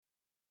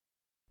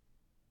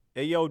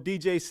Hey, yo,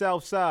 DJ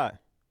Southside,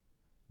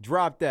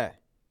 drop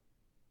that.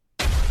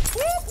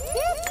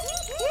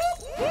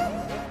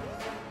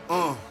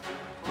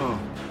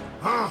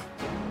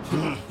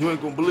 You ain't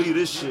gonna believe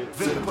this shit.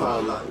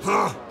 Vampire life.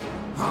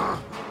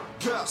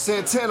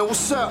 Santana,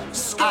 what's up?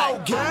 Skull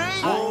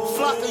gang.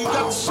 Flocka, you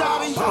got the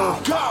shotty? Go.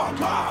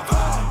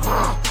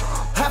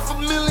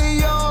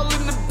 $500,000 all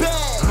in the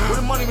bag. Where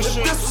the money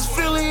machine? If this was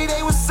Philly,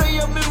 they would say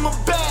I'm in my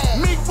bag.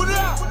 Meek, what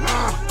up?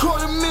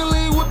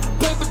 $250,000 with the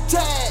paper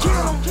tag.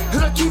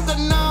 And I keep that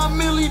 9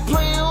 milli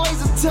playing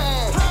laser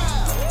tag.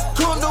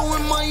 Condo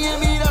in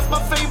Miami, that's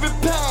my favorite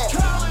pad.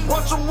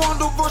 Watch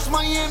Rondo versus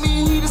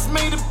Miami, he just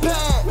made a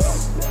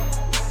pass.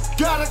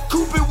 Gotta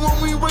coupe it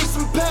when we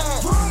racing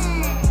past.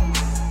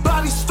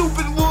 Body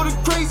stupid with a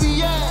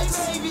crazy ass.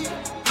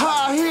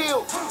 High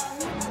heel,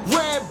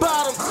 red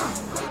bottoms.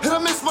 And I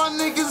miss my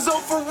niggas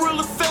off for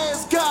real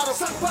fast. Got him.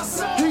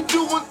 He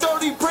do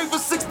 130, pray for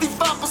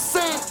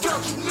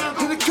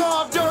 65%. In the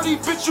car dirty,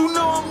 bitch, you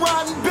know I'm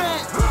riding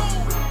back.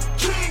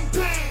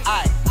 Kingpin,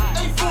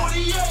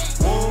 A48.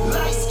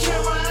 Lights,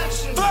 camera,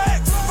 action.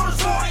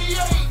 First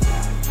 48.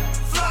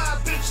 Fly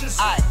bitches.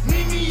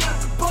 Meet me at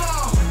the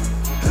bar.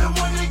 And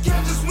when they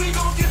catch us, we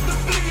gon' get the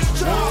biggest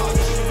charge.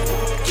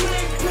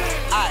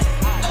 Kingpin,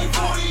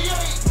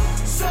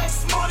 A48.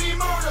 Sex, money,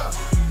 murder.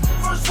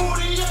 First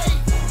 48.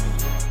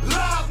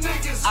 Live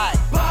niggas.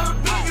 Buy the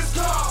biggest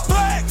car.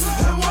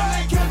 And when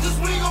they catch us,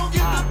 we gon'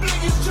 get the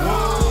biggest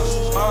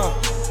charge.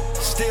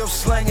 Still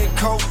slanging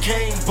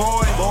cocaine,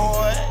 boy.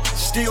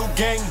 Still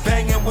gang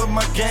banging with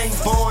my gang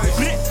boys.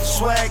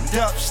 Swagged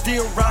up,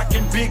 still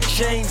rocking big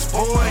chains,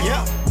 boy.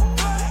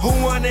 Who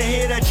wanna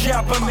hear that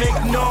chopper make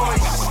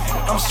noise?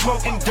 I'm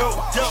smoking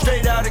dope,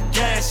 straight out of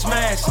gas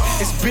mask.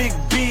 It's Big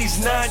B's,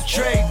 9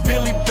 Trey,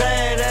 Billy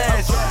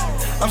Badass.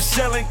 I'm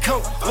selling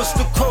coke, what's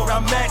the quote? I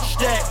match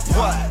that.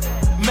 What?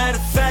 Matter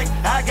of fact,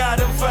 I got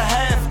him for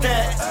half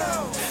that.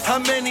 How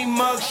many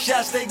mug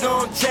shots they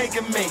gon' take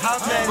of me? How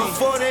many?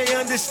 Before they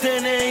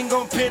understand, they ain't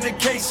gon' pin the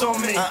case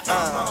on me.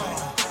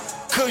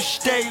 Kush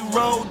stay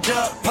rolled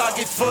up,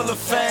 pocket full of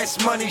fast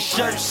money,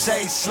 shirt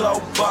say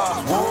slow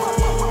bar.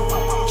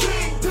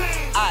 Kingpin,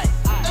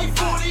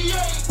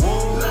 A48.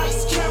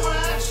 Lights, camera,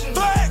 action.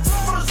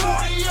 First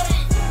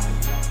 48.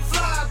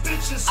 Fly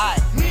bitches.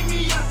 Meet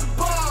me at the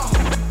bar.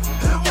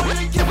 And when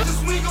they catch us,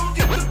 we gon'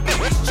 get the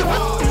biggest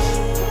charge.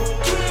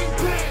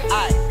 Kingpin,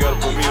 Gotta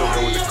put me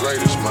over with the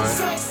greatest, man.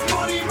 sex,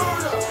 money,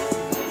 murder.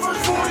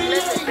 First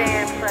 48.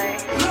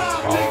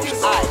 Live niggas.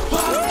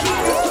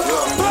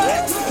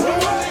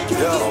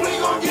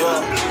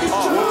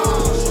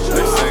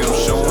 They say I'm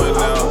showing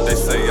out, they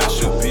say I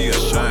should be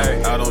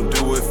ashamed. I don't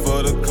do it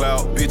for the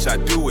clout, bitch, I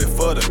do it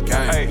for the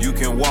game. You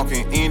can walk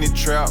in any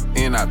trap,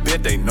 and I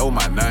bet they know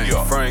my name.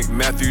 Frank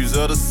Matthews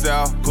of the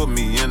South, put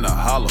me in the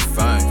Hall of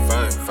Fame.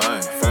 Fame.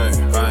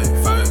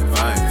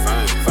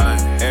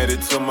 Add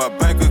it to my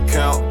bank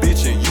account,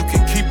 bitch, and you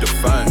can keep the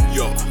fame.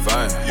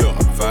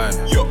 Fine.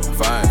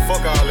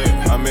 Fuck all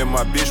that. I met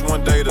my bitch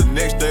one day, the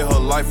next day her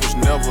life was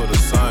never the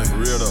same.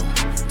 Real though.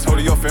 Told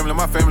her your family,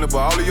 my family, but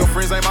all of your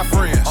friends ain't my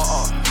friends.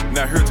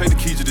 Now here, take the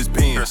keys to this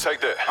Benz. Here, take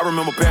that. I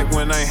remember back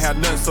when I ain't had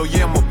nothing, so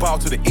yeah, I'ma ball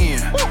to the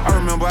end. I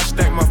remember I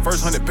stacked my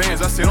first 100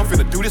 bands. I said, I'm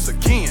finna do this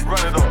again. Run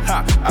it up.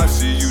 Ha, I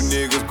see you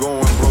niggas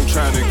going broke,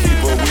 trying to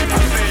keep up with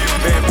me.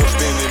 Bad boy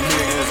spending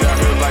millions out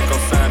here like I'm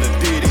signing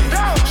Diddy.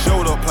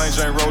 Showed up, plain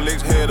Jane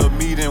Rolex, had a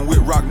meeting with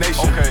Rock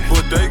Nation.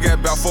 But they got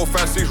about 4,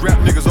 5, 6 rap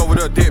niggas over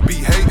there that be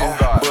hating.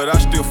 But I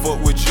still fuck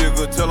with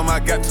Chigga, tell him I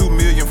got 2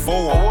 million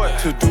for him.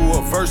 To do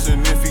a verse,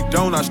 and if he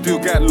don't, I still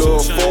got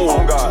love for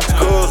him.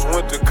 Cuz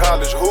went to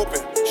college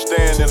hooping,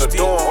 staying in the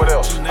dorm. What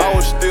else? I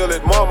was still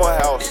at mama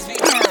house.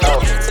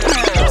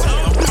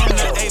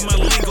 My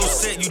lingo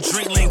set, you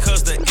drink lean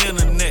cause the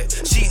internet.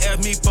 She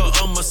asked me for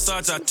a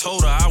massage, I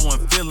told her I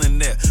wasn't feeling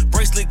that.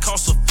 Bracelet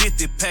cost a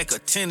 50 pack, a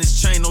tennis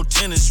chain, no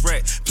tennis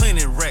rack.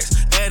 Plenty racks,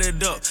 add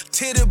it up.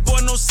 Titty boy,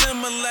 no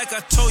Similac.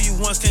 I told you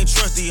once, can't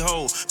trust these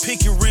hoes.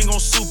 Pinky ring on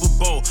Super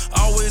Bowl.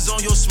 Always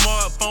on your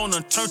smartphone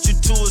and turned you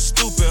to a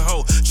stupid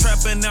hoe.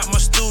 Trapping out my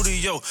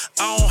studio,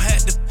 I don't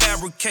have to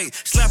fabricate.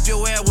 Slap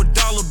your ass with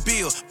dollar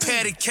bill,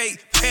 patty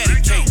cake.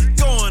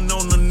 Going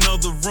on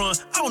another run,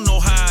 I don't know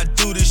how I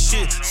do this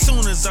shit.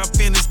 Soon as I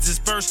finish this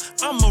verse,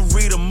 I'ma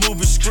read a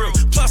movie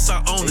script. Plus I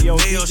own a nail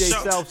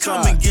shop, Southside.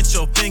 come and get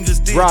your fingers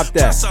dipped. Drop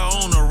that. Plus I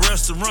own a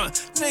restaurant,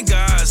 nigga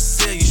I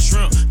sell you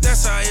shrimp.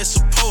 That's how it's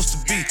supposed to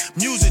be.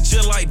 Music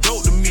just like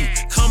dope to me.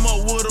 Come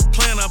up with a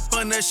plan, I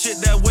fund that shit,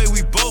 that way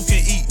we both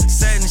can eat.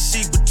 Satin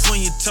sheet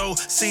between your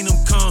toes, seen them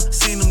come,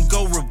 seen them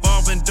go.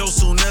 Revolving door,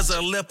 soon as I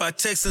left I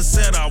text and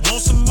said I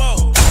want some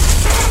more.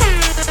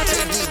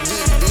 Take this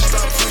dick, bitch,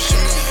 stop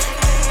pushing me.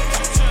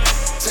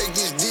 Take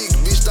this dick,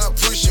 bitch, stop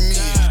pushing me.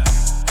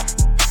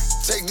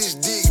 Take this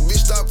dick,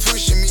 bitch, stop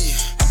pushing me.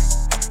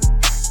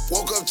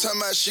 Woke up talking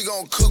about she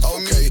gon' cook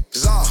for me.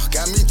 Zah,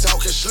 got me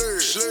talking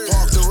slurred.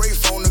 Park the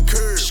Wraith on the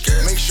curb.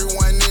 Make sure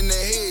one in the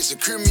head.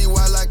 Secure me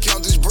while I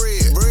count this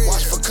bread.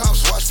 Watch for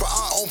cops, watch for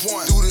eye on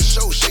point. Do the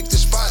show, shake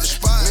the spot.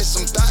 Miss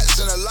some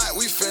thoughts in a lot.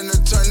 We finna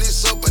turn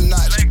this up a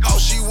notch.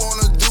 All she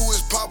wanna do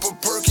is pop a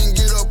perk and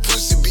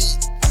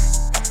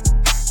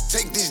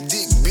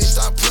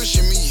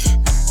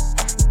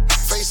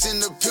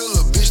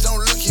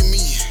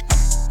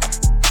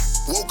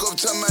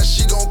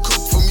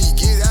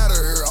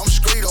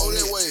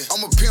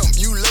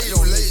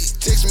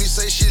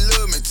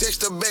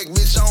her back,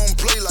 bitch, I don't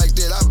play like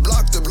that. I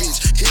blocked the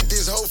bitch. Hit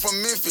this hoe from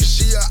Memphis,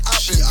 she a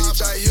oppin'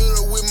 bitch. I hit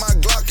her with my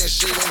Glock and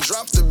shit and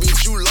drop the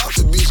bitch. You lock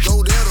the bitch,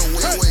 go there the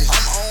way.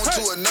 I'm on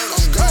to another,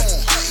 I'm gone.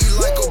 I eat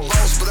like a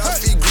boss, but I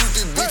feed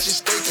groupie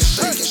bitches, steak and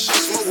shaking.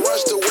 Smoke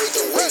rush to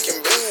waking,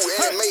 boo,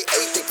 and make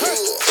 8 to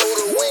kill. Told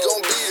her we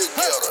gon' be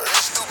together.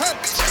 Stupid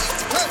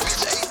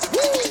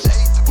bitch,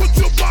 put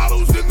your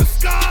bottles in the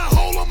sky,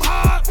 hold them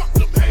high. Fuck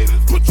them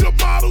haters. Put your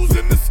bottles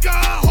in the sky,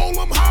 hold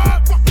them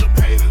high. Fuck them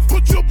haters.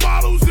 Put your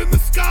bottles in the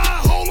sky,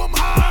 hold them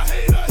high.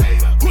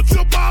 Hater. Put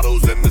your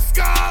bottles in the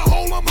sky,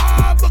 hold them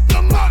high. Look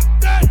a lot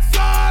that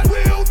side.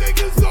 Real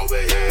niggas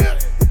over here.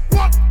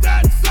 Fuck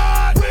that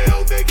side.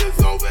 Real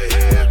niggas over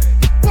here.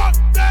 Fuck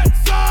that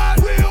side.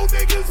 Real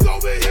niggas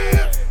over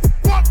here.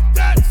 Fuck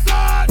that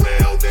side.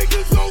 Real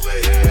niggas over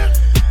here.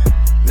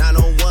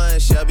 901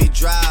 Shelby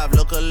Drive,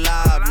 look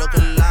alive, look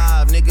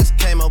alive. Niggas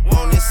came up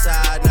on this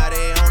side, now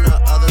they on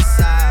the other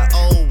side.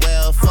 Oh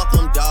well, fuck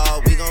them,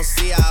 dawg, we gon'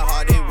 see how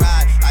hard they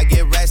ride. I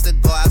get racks to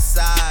go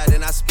outside,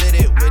 and I split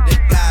it with the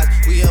guys.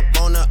 We up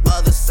on the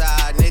other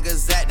side,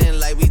 niggas acting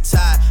like we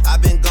tied. I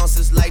been gone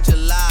since like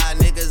July,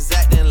 niggas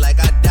acting like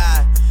I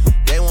died.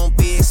 They won't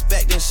be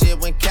expecting shit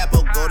when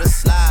Capo go to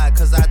slide.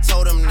 Cause I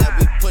told them that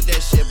we put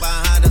that shit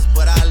behind us,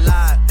 but I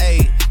lied.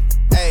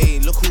 Hey,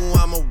 look who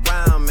I'm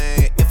around,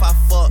 man. If I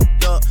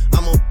fucked up,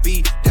 I'ma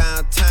be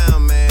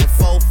downtown, man.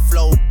 4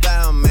 flow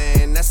down,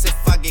 man. That's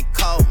if I get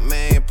caught,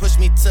 man. Push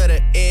me to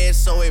the edge,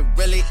 so it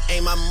really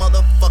ain't my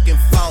motherfucking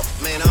fault,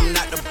 man. I'm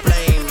not to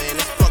blame, man.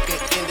 This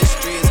fucking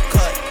industry is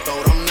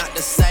cutthroat. I'm not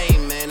the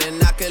same, man.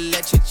 And I could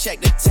let you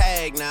check the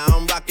tag. Now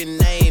I'm rocking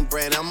name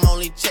brand. I'm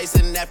only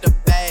chasing after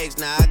bags.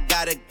 Now I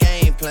got a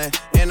game plan,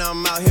 and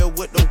I'm out here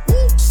with the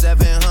whoop.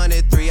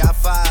 700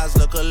 3i5s.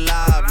 Look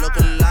alive, look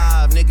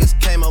alive. Niggas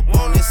came up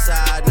on this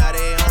side, now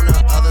they on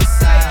the other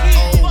side.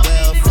 Oh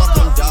well, fuck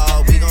them,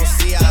 dawg. We gon'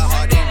 see how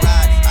hard they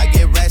ride. I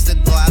get racks to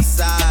go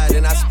outside,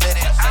 and I split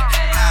it with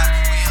the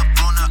guys. We up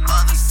on the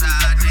other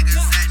side,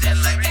 niggas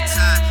acting like we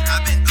tied.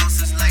 I been gone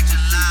since like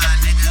July,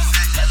 niggas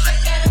acting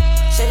like that.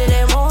 Say that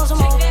they want some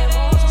more.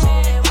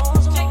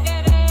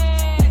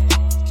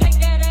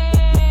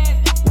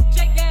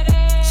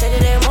 Say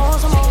that they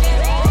want some more.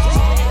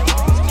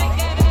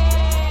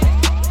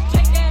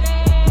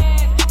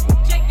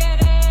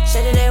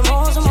 Say that they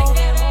want some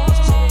more.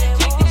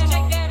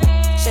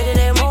 Say that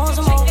they want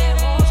some more.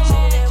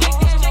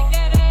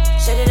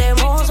 Say that they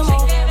want some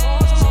more.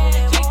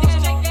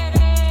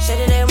 Say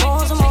that they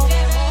want some more.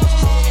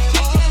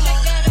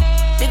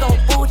 Big old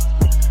booty,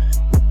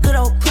 good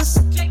old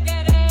pussy.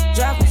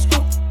 Drive him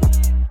scoop,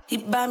 he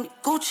buy me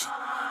Gucci.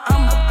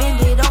 I'ma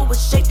bend it over,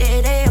 shake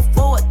that ass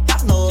for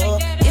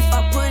 $1. If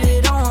I put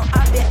it on,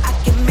 I bet I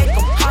can make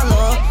him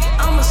holler.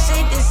 I'ma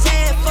shake this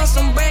ass for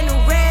some brand new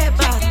red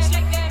bottoms.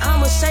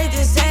 I'ma shake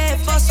this ass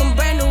for some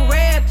brand new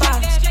red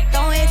bottoms.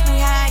 Don't ask me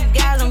how I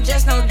got them,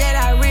 just know that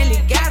I really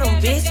got them,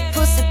 bitch.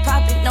 Pussy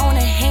poppin' on a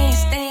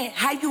handstand,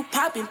 how you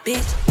poppin',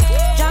 bitch?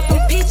 Drop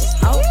them peaches,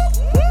 ho.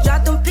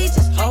 Drop them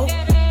peaches, ho.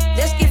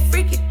 Let's get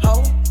freaky,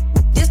 ho.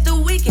 This the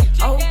weekend,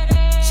 ho.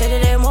 Say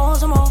that they want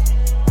some more.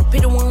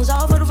 Pt.1's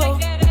all for the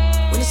vote.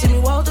 When they see me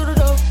walk through the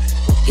door,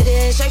 get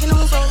their ass shaking on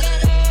the floor.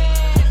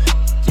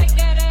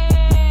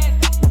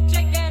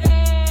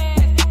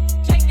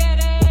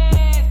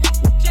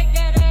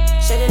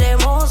 Say that they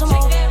want some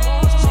more. Say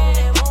that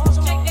they want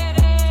some more.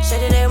 Say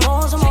that they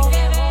want some more.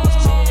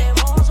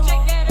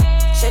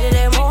 Say that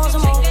they want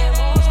some more.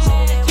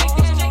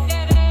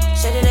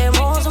 Say that they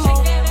want some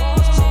more.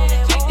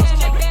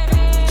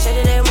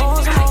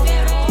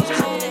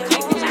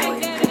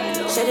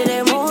 Say that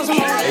they want some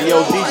more. Hey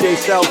yo, DJ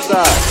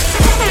Southside,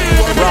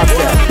 drop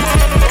that.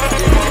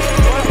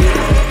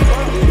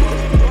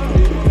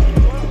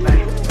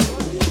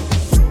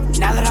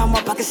 Now that I'm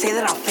up, I can say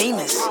that I'm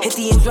famous. Hit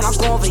the ends when I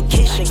go on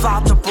vacation. Fly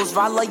out the bros,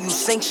 ride like you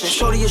sanction.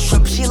 Shorty a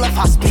shrimp, she left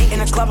house paint. In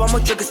the club, I'm a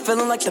drink, it's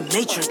feeling like the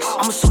Matrix.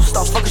 I'm a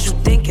superstar, fuck is you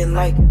thinking?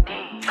 Like,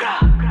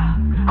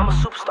 I'm a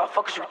superstar,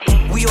 fuck is you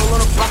thinking? We all on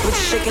the block,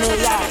 bitches shaking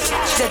their ass.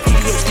 She said,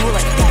 DDA, do it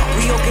like that.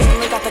 We all getting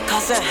lit out the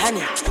Casa and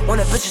Henny. When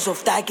the bitches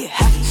off that, get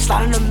heavy.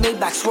 Sliding the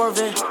Maybach,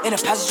 swerving. In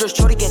the passenger,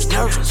 shorty get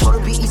nervous. Told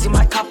her be easy,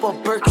 my cop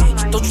up Birkin.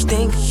 Don't you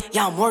think?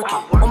 Yeah, I'm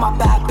working. All my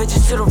bad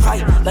bitches to the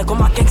right. Like all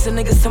my gangsta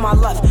niggas to my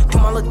left. Do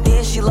my little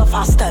dance, she love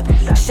high step.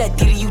 She said,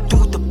 Didi, you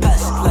do it the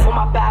best. Like all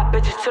my bad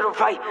bitches to the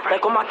right.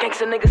 Like all my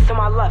gangsta niggas to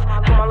my left.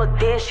 Do my little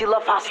dance, she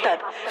love high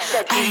step. She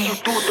said, Didi, you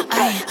do it the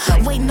best.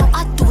 Like, wait, no,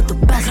 I do it the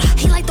best.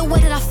 He like the way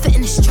that I fit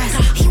in his dress.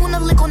 He wanna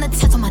lick on the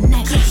tats on my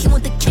neck. He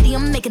want the kitty,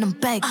 I'm making him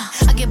beg.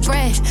 I get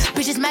bread.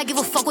 Bitches mad, give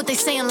a fuck what they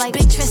saying. Like,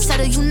 big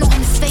trendsetter, you know I'm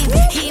his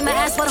favorite. He ain't my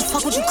ass, why the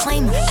fuck would you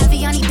claim him?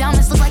 Aviani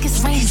diamonds look like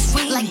it's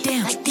raining. Like,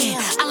 damn.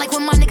 I like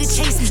when my nigga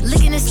chase me.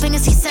 Licking his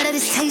fingers, he said that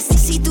it's tasty.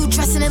 See-through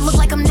dress and it look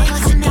like I'm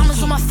naked.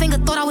 Diamonds on my finger,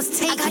 thought I was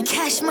taken. I got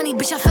cash money,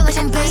 bitch, I feel like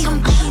I'm baby.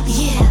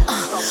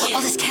 Yeah,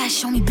 all this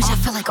cash on me, bitch, I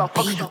feel like I'm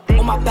baby.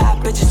 All my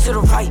bad bitches to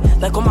the right.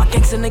 Like all my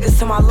gangsta niggas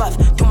to my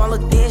left. Do my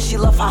little dance, she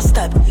love high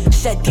step. She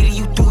said, Didi,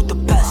 you do it the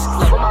best.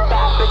 Like all my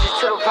bad bitches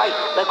to the right.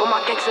 Like all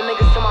my gangsta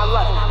niggas to my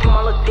left. Do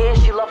my little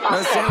dance, she love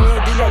high step. She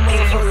said, Didi, you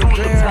do it the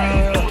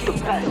best.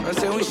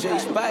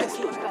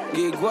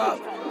 Get guap.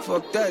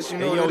 Fuck that, you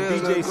know Hey, yo, what it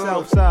is. DJ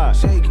Southside.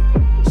 Shake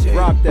it.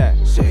 Drop that.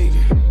 Shake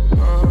it.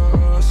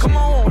 Come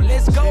on,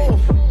 let's go.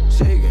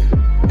 Shake it.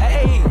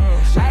 Hey,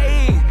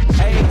 hey,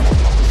 hey.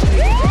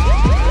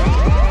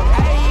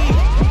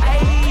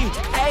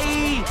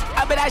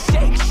 I bet I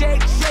shake,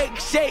 shake, shake,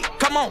 shake.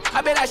 Come on,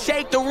 I bet I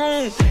shake the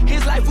room.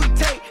 His life we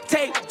take.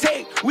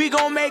 We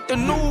gon' make the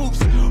news.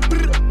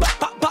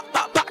 Pop, pop,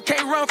 pop, pop.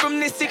 Can't run from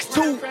this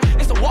 6'2".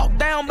 It's a walk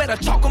down, better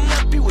chalk him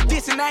up. You with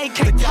this and I ain't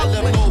can't tell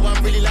them no,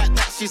 I'm really like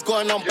that. She's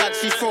going on bad,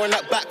 she's throwing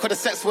that back. Cause the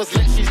sex was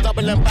lit, she's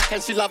doubling back.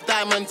 And she love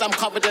diamonds, I'm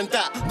covered in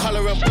that.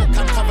 Colour and book,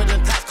 I'm covered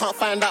in tats. Can't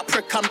find that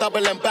prick, I'm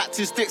doubling back.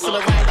 2 sticks on the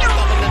ride, I'm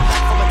doubling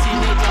back. From a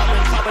teenager, I've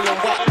been troubling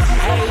wax.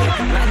 Hey,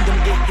 man, them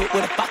get hit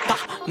with a pop.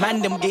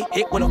 Man, them get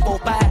hit with a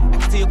 4-5. I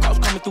can see a cross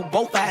coming through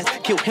both eyes.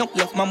 Kill him,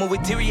 left mama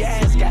with teary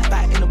eyes. Got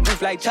back in the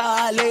booth like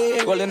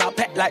Charlie. Rolling out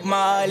pack like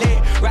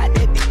Marley. Ride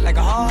that dick like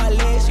a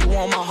Harley. She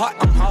want my heart,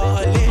 I'm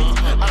Harley.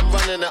 I'm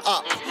running it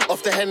up.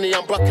 Off the Henny,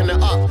 I'm blocking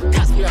it up.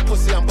 Catch me a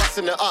pussy, I'm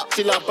busting it up.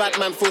 She love bad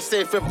man, feel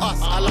safe with us.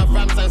 I love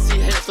rams and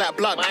CH like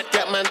blood.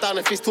 Get man down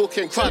if he's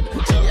talking crud.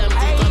 GMD,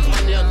 guns,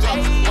 money and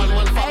drugs.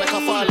 1-1 fuck like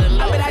I fall in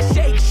love. I bet I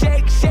shake,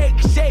 shake, shake,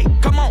 shake.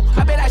 Come on,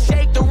 I bet I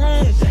shake the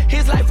room.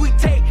 His life we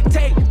take.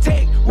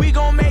 We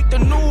gon' make the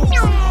news.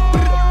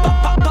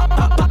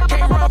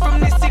 Can't run from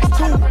this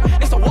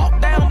 6'2". It's a walk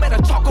down, better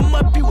chalk him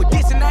up. You with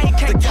this and I ain't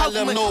can't tell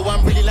them no,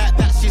 I'm really like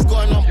that. She's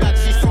going on bad,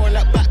 she's throwing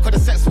that back. Cause the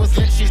sex was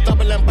lit, she's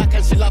doubling back.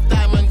 And she love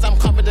diamonds, I'm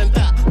covered in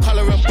that.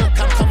 Colour and book,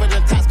 I'm covered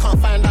in tats. Can't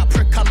find that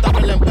prick, I'm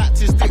doubling back.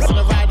 2 sticks on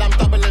the ride, I'm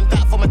doubling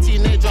that. From a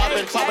teenager, I've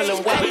been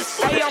troubling wax.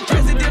 Hey, I'm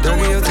president, don't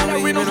wheel flat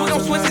arenas. We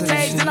gon' switch the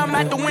tags, and I'm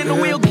at the window,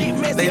 we'll keep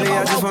messy. Lately,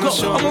 I just wanna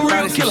show I'm a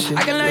real killer,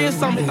 I can learn you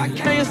something.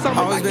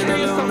 Always been a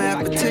little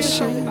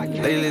mathematician.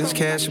 Lately, this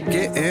cash I'm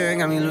getting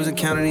got me losing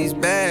count of these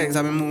bags.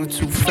 I've been moving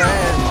too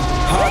fast.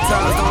 Hard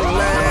times don't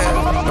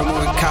last. No more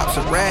with cops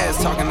and rats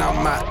talking out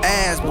my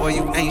ass. Boy,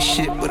 you ain't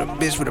shit but a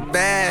bitch with a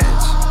badge.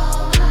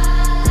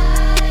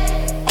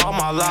 All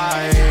my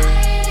life,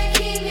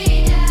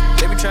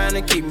 they been trying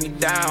to keep me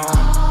down.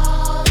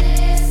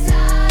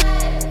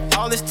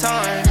 All this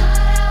time,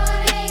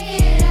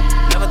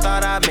 never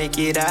thought I'd make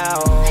it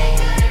out.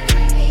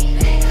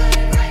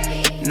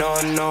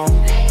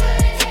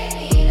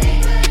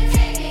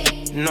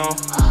 No.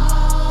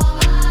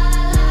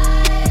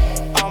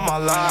 All my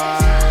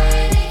life,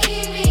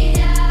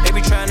 they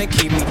be trying to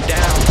keep me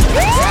down.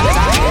 Decided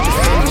I had to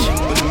finish,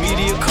 but the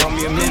media called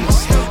me a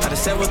menace. I done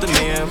sat with a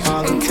million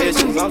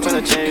politicians, I'm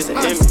trying to change the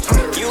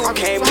image. You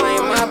can't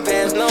blame my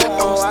past no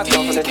more, I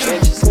come from the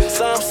trenches.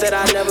 Some said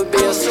I'd never be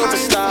a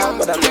superstar,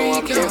 but I know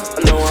I'm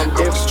different.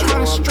 I was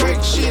trying to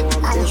strike shit,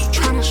 I was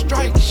trying to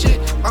strike shit.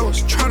 I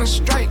was trying to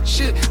strike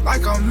shit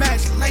like a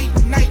match late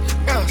night.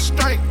 Yeah,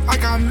 strike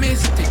like I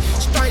missed it.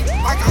 Strike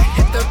like I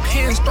hit the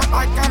pin. Strike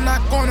like I'm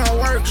not gonna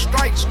work.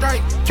 Strike.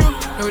 You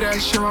know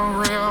that shit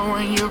won't real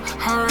when you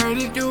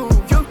already do.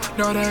 You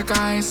know that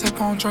guy ain't sip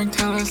on drink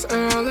till it's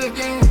early.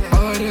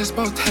 All of this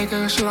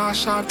Bottega shit I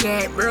shopped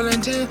at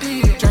Burlington.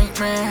 Drink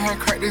man had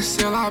cracked the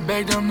seal, I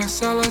begged him to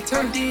sell it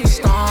to.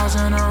 Stars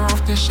in the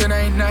roof, this shit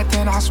ain't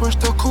nothing, I switched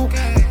the coupe.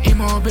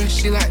 Emo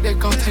bitch, she like to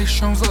go take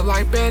shrooms, look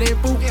like Betty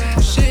Boop.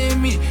 Shit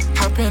me,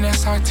 hop in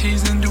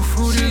SRTs and do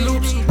Fruity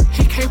Loops.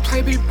 He can't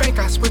play big bank,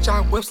 I switch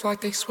out whips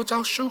like they switch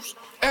out shoes.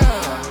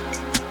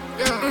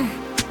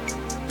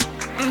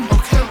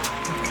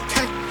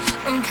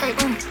 Okay,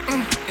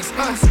 it's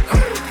us.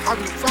 I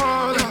be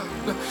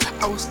falling,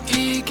 I was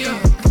geeking.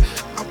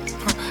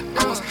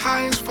 I was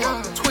high as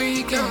fuck,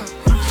 tweaking.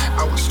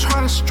 I was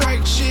trying to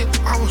strike shit.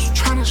 I was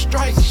trying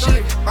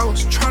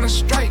to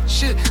strike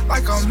shit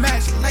like a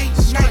match late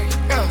night.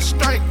 Yeah,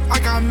 strike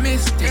like I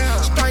missed it.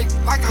 Strike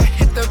like I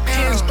hit the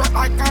pin. Strike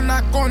like I'm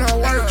not gonna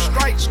work.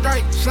 Strike,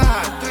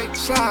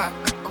 slide.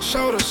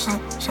 Shoulder,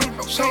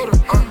 shoulder.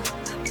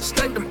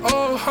 Stack them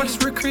old hunters,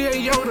 recreate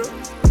Yoda.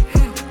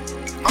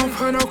 I don't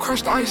put no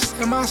crushed ice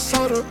in my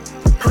soda.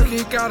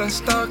 Perky got it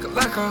stuck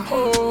like a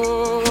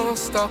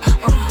holster.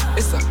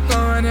 It's a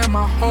gun in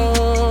my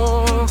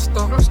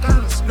holster.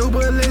 New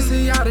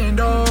Balenciaga in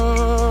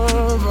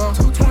Dover.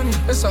 220.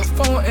 It's a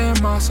 4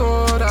 in my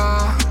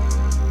soda.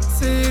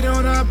 Sit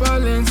on a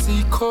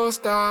Balenciaga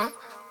Costa.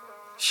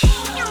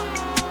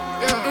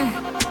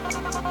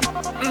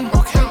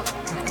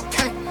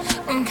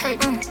 Okay.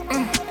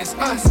 It's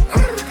us.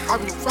 I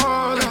be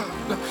falling.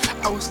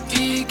 I was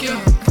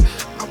geeking.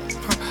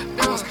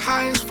 I was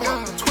high as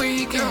fuck,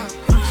 tweaking.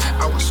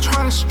 I was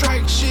trying to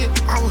strike shit.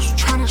 I was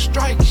trying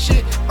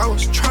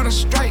to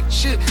strike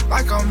shit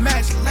like a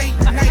match late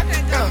night.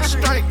 Yeah,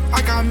 strike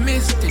like I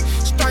missed it.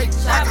 Strike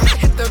like I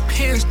hit the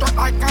pin. Strike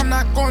like I'm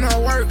not gonna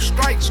work.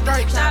 Strike.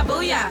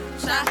 Shabuya,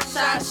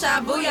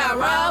 shabuya,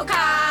 roll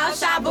call.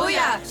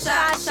 Shabuya,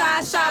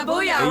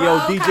 shabuya, hey, yo,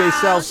 DJ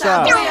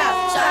Southside.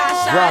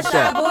 Drop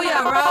that.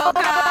 Shabuya, roll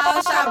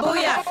call.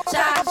 Shabuya,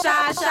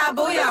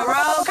 shabuya,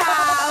 roll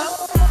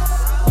call.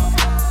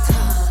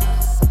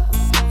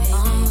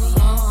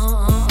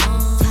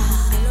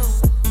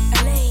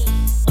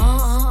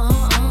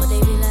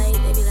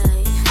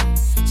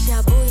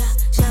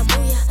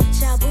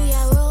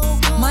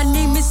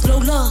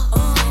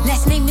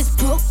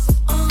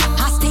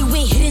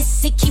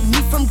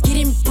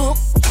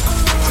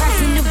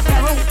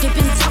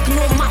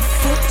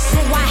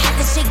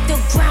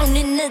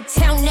 the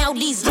town, now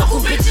these local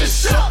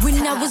bitches shook. When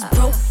I was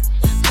broke,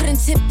 couldn't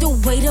tip the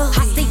waiter.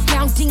 I stayed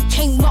down, then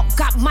came up,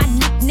 got my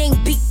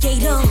nickname Big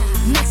Gator.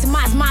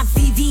 Maximize my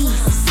VV,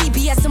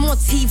 CBS, I'm on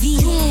TV.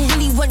 You don't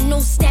really want no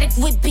static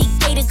with Big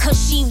Gator, cause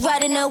she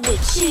riding up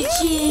with Chi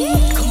Chi.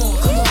 Come on,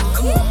 come on,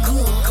 come on, come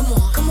on, come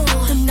on, come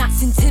on. Them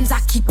knots and Tims, I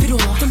keep it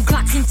on. Them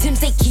Glocks and Tims,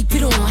 they keep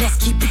it on. Let's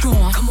keep it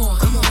going. Come on,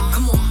 come on,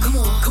 come on, come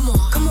on, come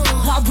on, come on.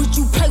 Why would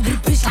you play with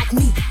a bitch like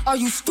me? Are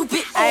you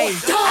stupid? Hey,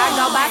 I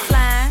go by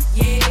slime.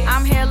 Yeah.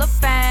 I'm hella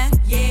fine.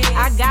 Yeah.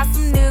 I got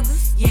some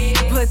niggas. Yeah.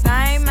 But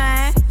I ain't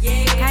mine.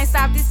 Yeah. Can't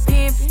stop this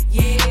pimpin'.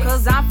 Yeah.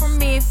 Cause I'm from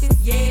Memphis.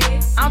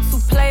 Yeah. I'm too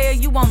player,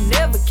 you won't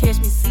never catch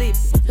me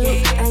slippin'.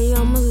 Look, ayy,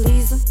 I'm a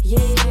Lisa.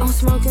 Yeah. I'm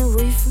smoking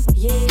reefer.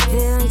 Yeah.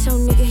 That ain't your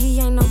nigga, he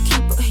ain't no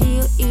keeper, he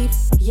a eater.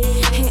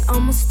 Yeah. Hey,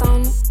 I'm a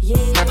stoner.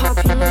 Yeah.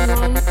 Popular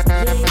on it.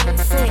 Yeah.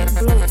 Fat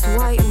blunts,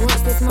 white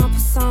ones, that's my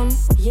persona.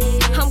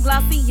 Yeah. I'm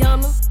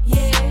Glossiana.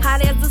 Yeah.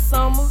 Hot as the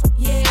summer.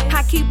 Yeah.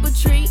 I keep a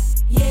treat.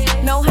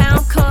 Yeah. Know how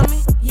I'm coming.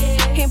 Yeah.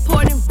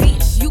 Important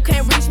bitch, you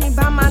can't reach me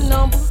by my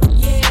number.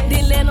 Yeah.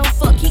 Then let him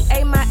fuck, he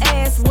ate my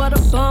ass, what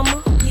a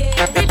bummer.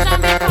 Yeah. Bitch,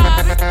 I'm in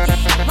Carver.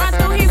 Yeah. Run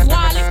through his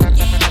wallet.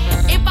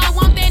 Yeah. If I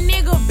want that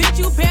nigga, bitch,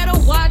 you better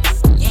watch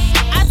it.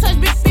 Yeah. I touch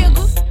big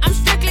figures, I'm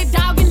strictly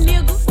dogging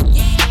niggas.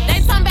 Yeah.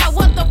 They talking about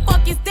what the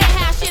fuck is that,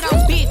 how shit on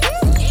bitch.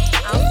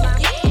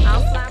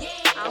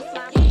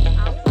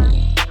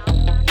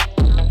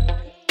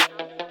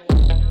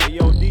 Hey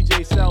yo,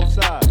 DJ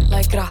Southside.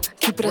 Like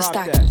keep it a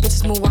stack.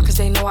 Bitches move walk cause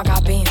they know I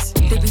got bands.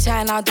 They be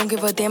chatting, I don't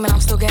give a damn, and I'm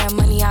still getting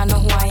money, I know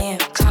who I am.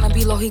 Tryna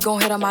be low, he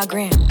gon' hit on my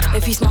gram.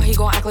 If he smart, he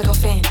gon' act like a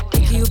fan.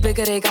 Thinking you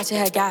bigger, they got your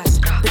head gas.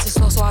 Bitches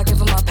slow, so I give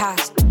him a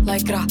pass.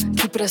 Like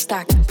keep it a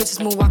stack.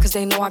 Bitches move walk cause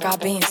they know I got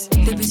bands.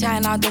 They be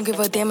chatting, I don't give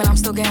a damn, and I'm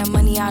still getting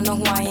money, I know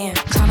who I am.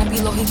 Tryna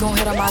be low, he gon'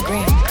 hit on my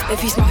gram.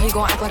 If he smart, he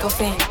gon' act like a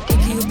fan.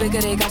 Thinking you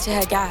bigger, they got your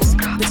head gas.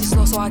 Bitches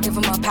slow, so I give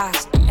him a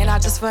pass. And I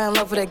just fell in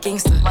love with a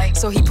gangster,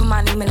 so he put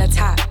my name in the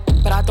top.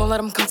 But I don't let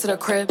him come to the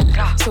crib,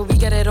 so we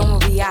get it on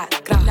where we at.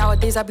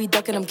 Nowadays I be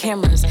ducking them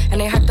cameras, and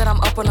they hype that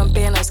I'm up on them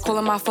banners.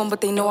 Calling my phone,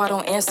 but they know I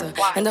don't answer.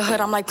 In the hood,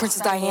 I'm like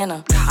Princess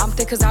Diana. I'm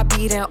thick cause I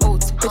be eating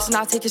oats. Bitch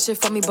not taking shit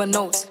from me but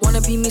notes. Wanna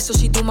be me, so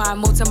she do my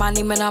emotes and my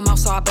name in her mouth,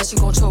 so I bet she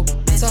gon' choke.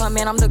 Tell her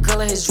man I'm the girl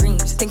of his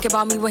dreams. Think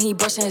about me when he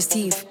brushing his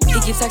teeth. He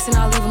keep texting,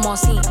 I leave him on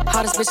scene.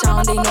 Hottest bitch out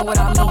and they know what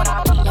I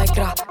mean. Like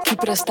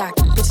keep it a stack.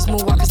 Bitches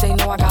move walk cause they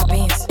know I got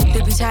bands.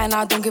 They be chatting,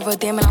 I don't give a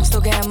damn, and I'm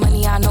still getting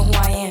money, I know who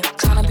I am.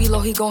 Tryna be low,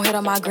 he gon' hit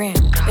on my gram.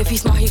 If he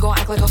smart, he gon'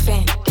 act like a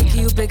fan.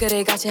 Thinking you bigger,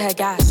 they got your head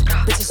gas.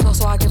 Bitches slow,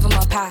 so I give him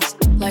a pass.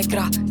 Like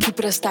keep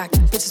it a stack.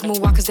 Bitches move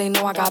walk cause they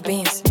know I got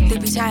bands. They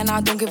be chatting, I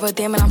don't give a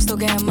damn, and I'm still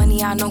getting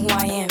money, I know who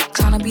I am.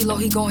 Tryna be low,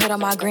 he gon' hit on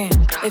my gram.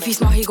 If he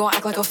smart, he gon'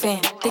 act like a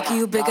fan. Thinking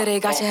you bigger, they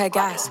got your head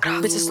gas.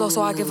 Bitches slow,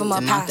 so I give him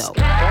a pass. This is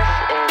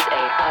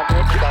a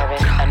public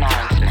service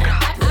announcement.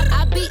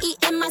 I be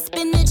eating my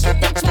spinach.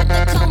 They tried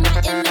to clone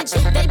my image.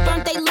 They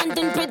burnt they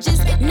London bridges.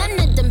 None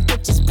of them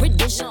bitches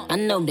British. I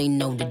know they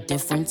know the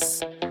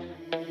difference.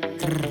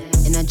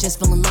 And I just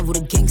fell in love with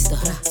a gangster,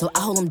 so I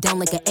hold him down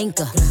like an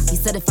anchor. He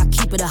said if I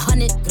keep it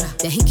 100,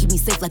 that he keep me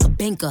safe like a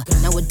banker.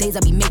 Nowadays I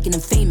be making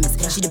him famous.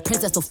 She the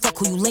princess, so fuck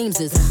who you lames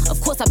is.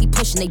 Of course I be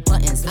pushing they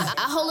buttons. I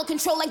hold her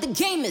control like the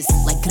gamers.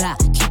 Like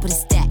keep it a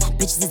stack.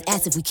 Bitches is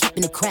ass if we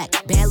keepin' it crack.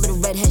 Bad little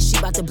redhead, she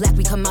bout the black.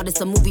 We come out,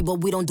 it's a movie,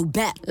 but we don't do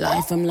back.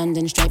 Live from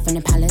London, straight from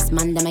the palace.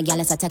 Manda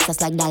Megalis, I text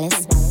us like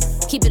Dallas.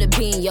 Keep it a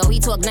bean, yo. He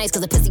talk nice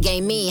cause the pussy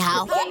game me,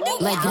 how?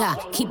 Like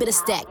keep it a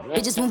stack.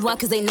 Bitches move on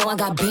cause they know I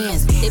got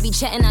bands. They be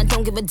chatting, I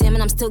don't give a damn,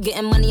 and I'm still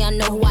getting money, I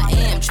know who I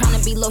am.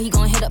 Tryna be low, he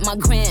gon' hit up my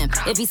gram.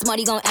 If he smart,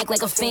 he gon' act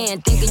like a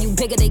fan. Thinking you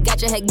bigger, they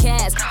got your head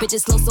gas.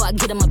 Bitches slow, so I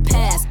get him a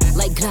pass.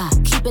 Like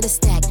keep it a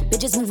stack.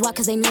 Bitches move on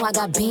cause they know I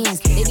got bands.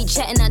 They be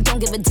chatting, I don't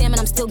give a damn, and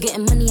I'm still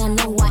getting money, I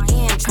know who I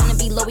am. Tryna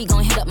be low, he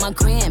gon' hit up my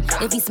gram.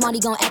 If he smart,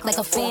 he gon' act like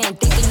a fan.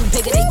 Thinking you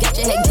bigger, they got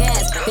your head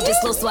gas. Bitches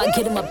slow, so I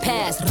get him a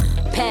pass.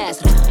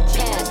 Pass.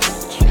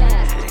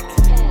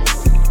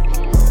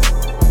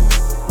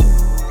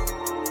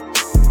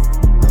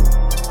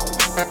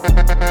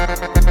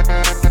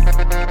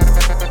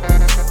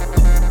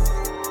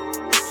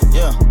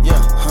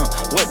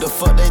 What the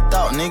fuck they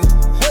thought, nigga?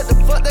 What the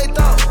fuck they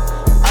thought?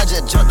 I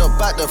just jumped up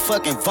out the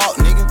fucking vault,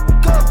 nigga.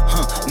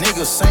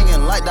 Niggas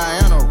singing like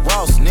Diana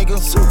Ross, nigga.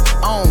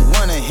 I don't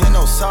wanna hear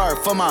no sorry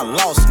for my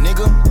loss,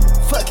 nigga.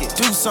 Fuck it,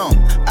 do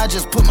something. I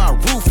just put my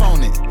roof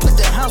on it. Put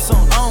the house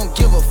on it. I don't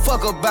give a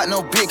fuck about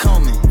no big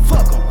homie.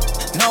 Fuck em.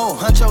 No,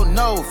 huncho,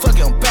 no, fuck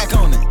it, I'm back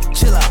on it.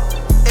 Chill out.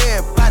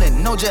 Everybody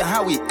know just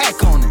how we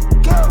act on it.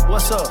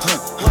 What's up?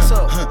 What's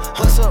up?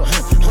 What's up?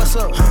 What's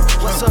up?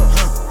 What's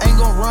up? Ain't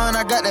gon' run,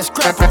 I got that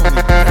scrap on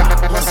me.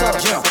 What's up?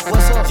 Yeah.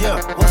 What's up? Yeah.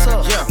 What's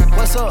up? Yeah.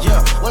 What's up?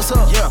 Yeah. What's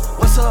up? Yeah.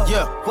 What's up?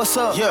 Yeah. What's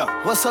up?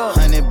 Yeah. What's up?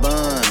 Honey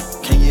bun,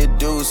 can you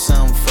do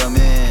something for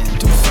me?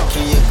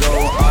 Can you go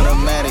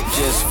automatic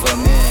just for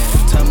me?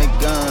 Tommy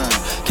gun,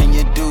 can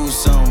you do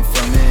something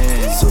for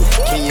me?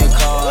 Can you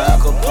call Al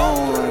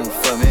Capone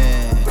for me?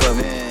 For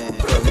me?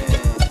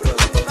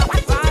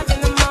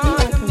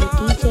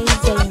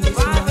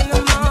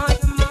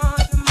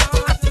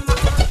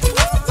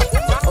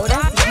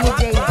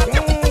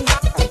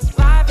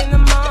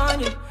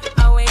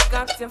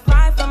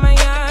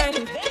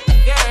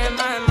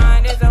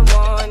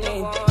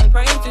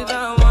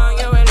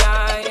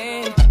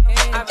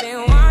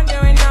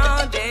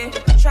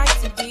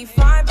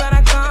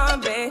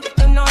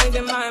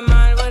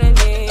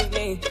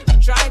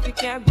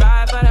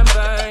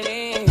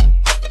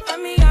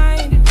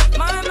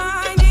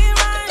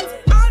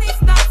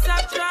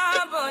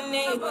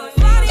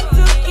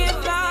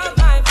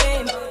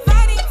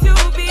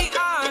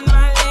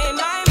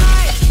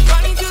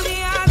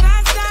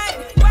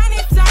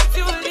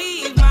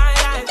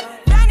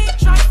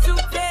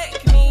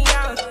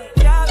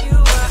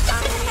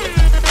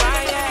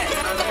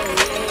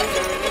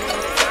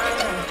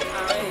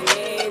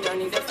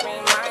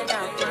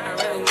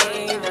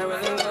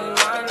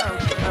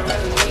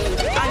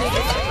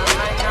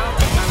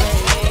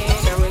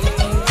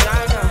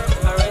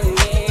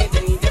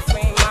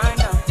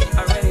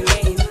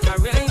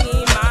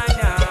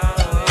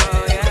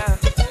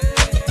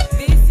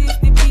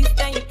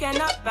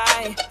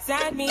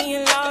 me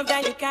in love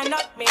that you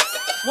cannot mix.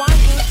 One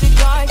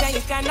cigar that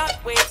you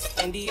cannot waste,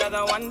 and the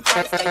other one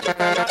price that you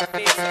cannot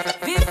fix.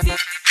 This is the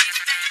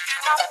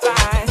cannot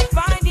buy.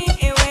 Finding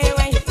a way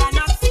when you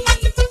cannot see.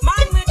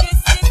 Man with this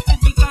system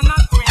we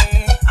cannot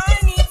bring. I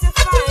need to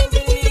find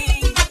the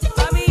lead.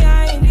 But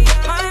behind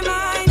my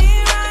mind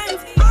it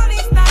runs. All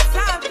these thoughts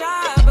are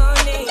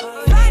doubling.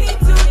 I need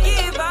to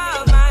give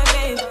up my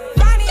lane.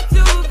 I need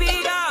to be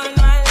on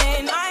my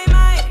lane. I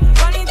might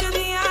fall into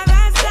the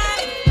other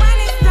side when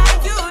it's time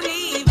to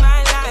leave my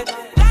life.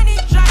 Then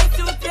it tries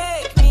to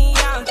take me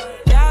out.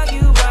 Tell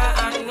you what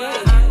I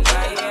need.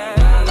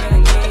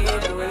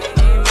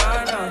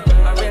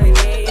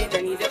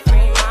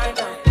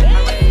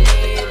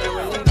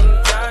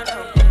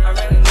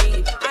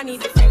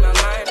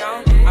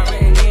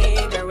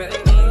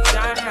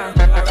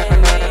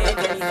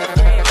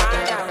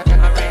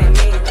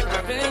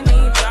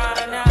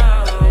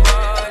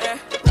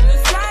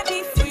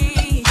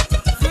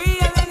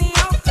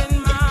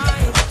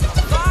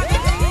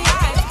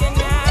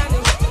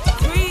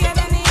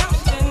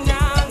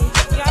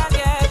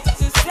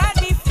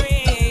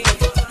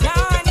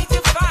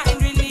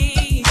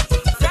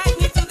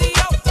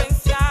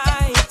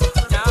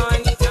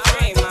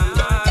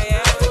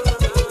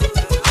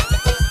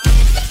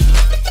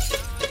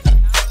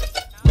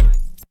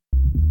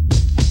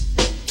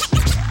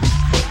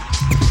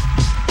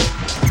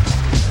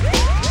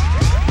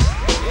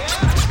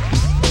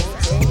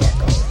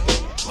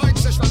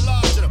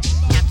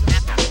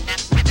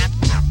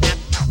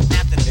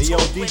 Yo,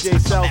 DJ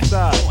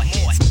Southside,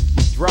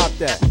 drop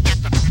that.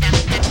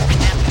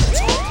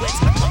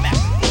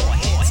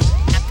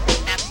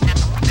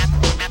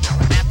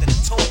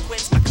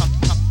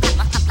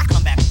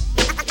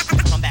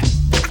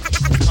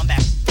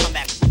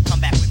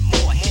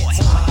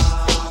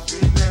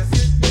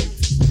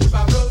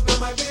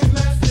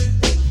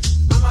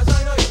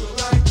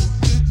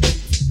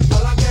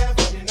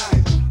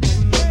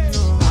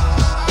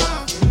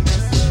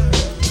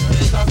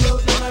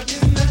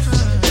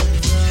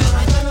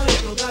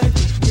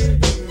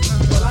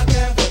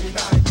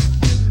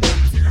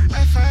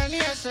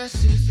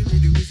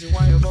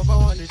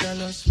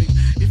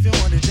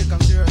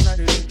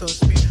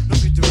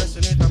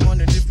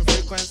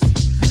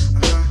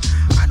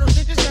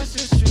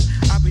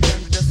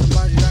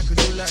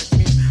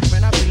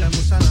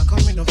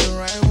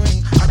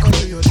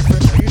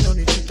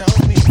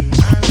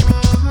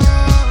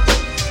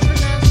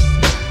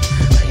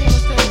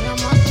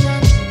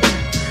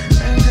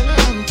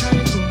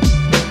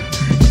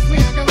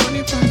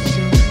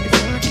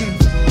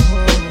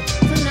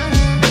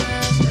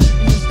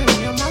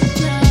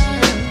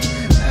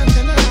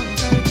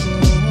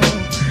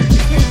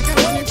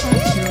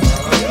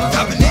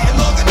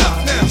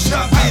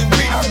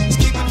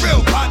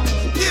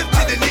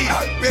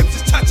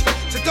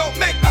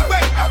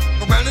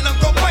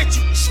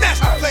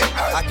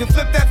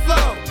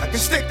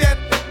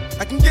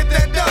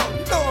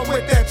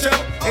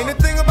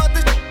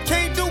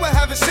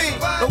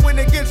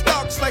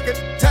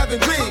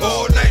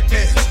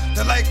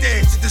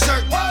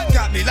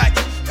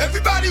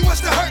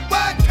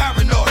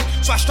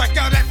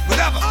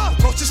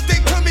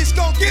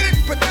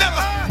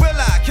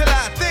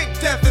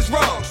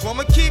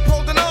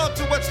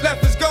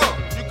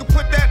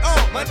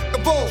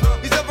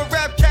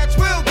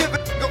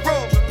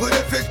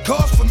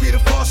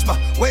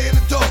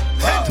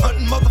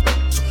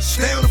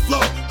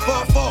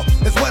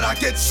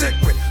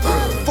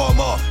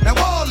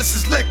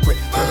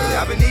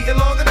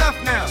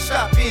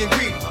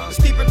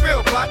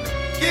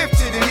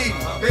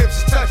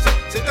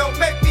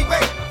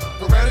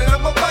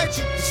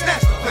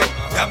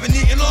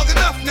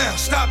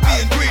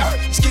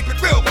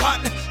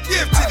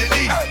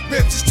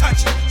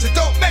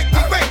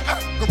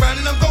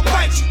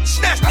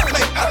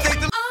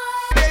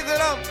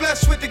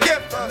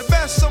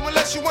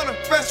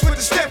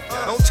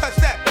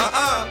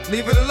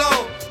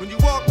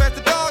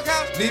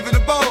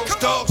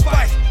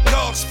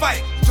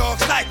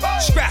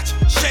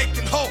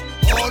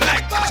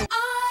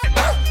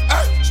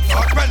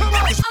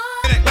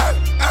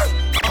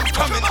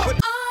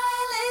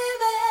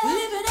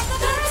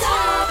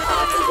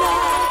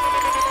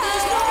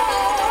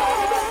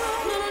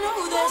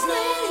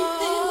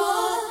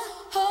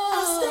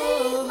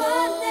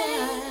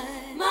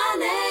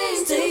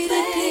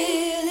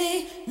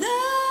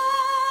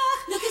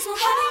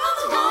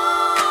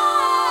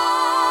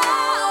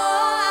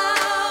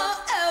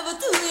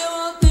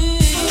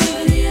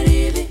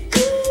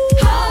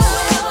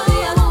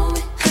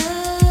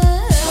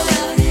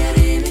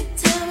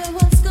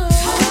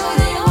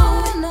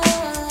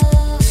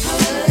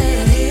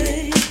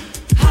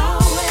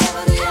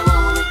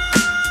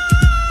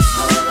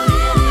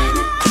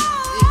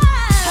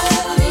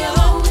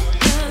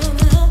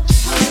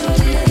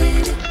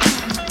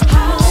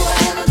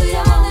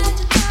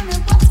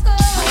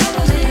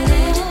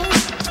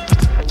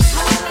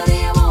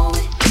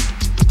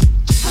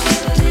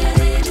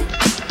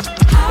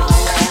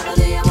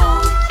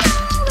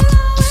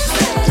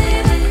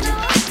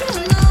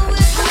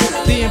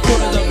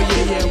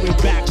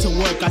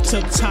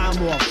 took time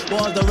off,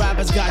 while the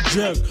rappers got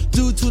jerked.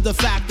 Due to the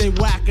fact they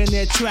whack in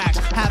their track,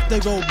 have to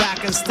go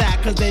back and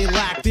stack cause they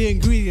lack the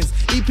ingredients,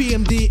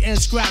 EPMD and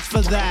scratch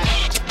for that.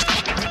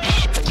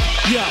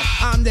 Yo,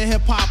 I'm the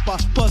hip hopper,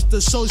 plus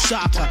the show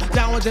shocker.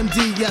 Down with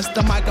MD, yes,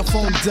 the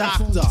microphone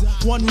doctor.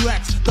 One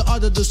Rex, the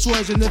other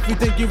destroys, and if you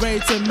think you're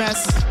ready to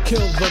mess,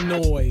 kill the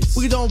noise.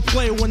 We don't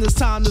play when it's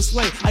time to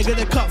slay. I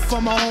get a cut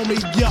from my homie,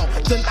 yo,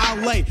 then I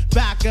lay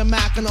back and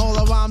mac and all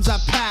the rhymes I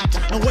pack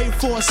and wait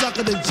for a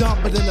sucker to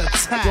jump and then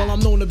attack. Well, I'm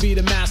known to be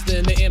the master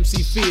in the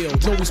MC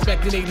field. No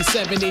respect in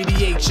 87,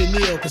 88,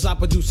 Chanel, cause I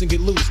produce and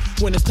get loose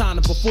when it's time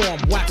to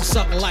perform. Whack a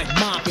sucker like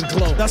Mop and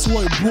Glow. That's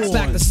what it born.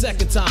 Back the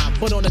second time,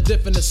 but on a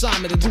different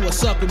assignment to do a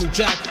sucker new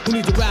jack. We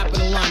need to rap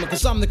in alignment,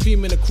 cause I'm the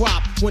cream in the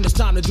crop when it's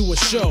time to do a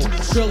show.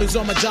 Girlies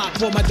on my jock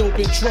for my dope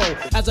intro.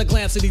 As I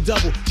glance at the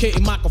double, K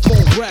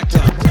microphone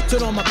wrecker.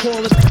 Turn on my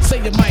callers,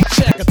 say your mic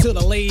check until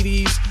the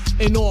ladies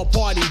ain't all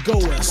party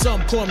goers.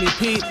 Some call me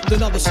Pete,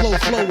 then others slow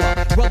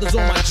flower. Brothers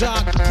on my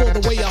jock for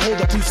the way I hold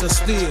a piece of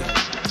steel.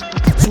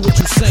 So what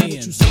you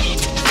saying?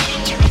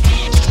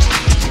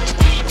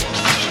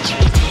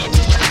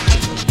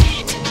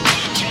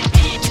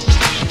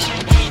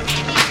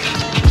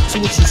 So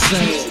what you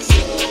saying?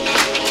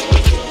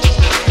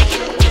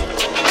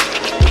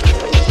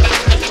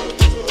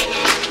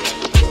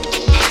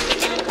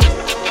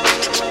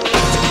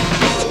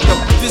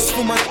 This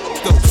for my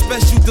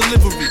special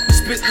delivery.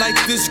 Spit like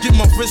this, get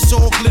my wrists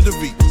all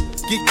glittery.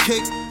 Get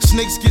cake,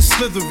 snakes get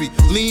slithery.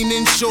 Lean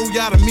in, show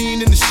y'all the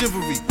mean and the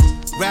chivalry.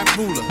 Rap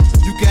ruler,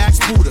 you can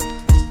ask Buddha.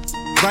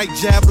 Right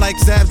jab like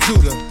Zab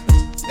Judah.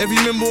 Every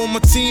member on my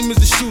team is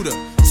a shooter.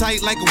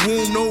 Tight like a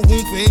womb, no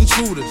room for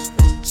intruders.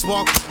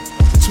 Spark,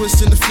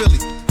 twist in the Philly,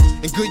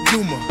 and good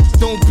humor.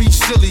 Don't be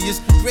silly,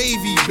 it's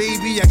gravy,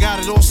 baby. I got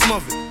it all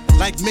smothered.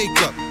 Like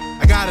makeup,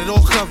 I got it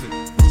all covered.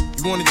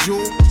 You want a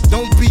jewel?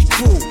 Don't be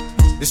cruel.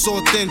 It's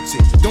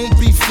authentic. Don't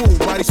be fooled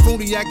by these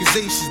phony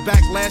accusations,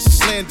 backlash and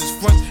slanders,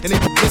 front and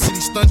their publicity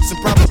stunts and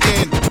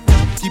propaganda.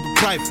 Keep it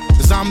private,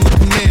 cause I'm the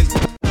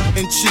commander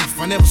in chief.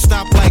 I never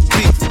stop like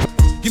beef.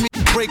 Give me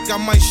a break, I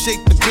might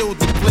shake the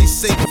building. Play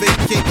safe,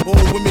 vacate all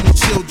women and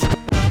children.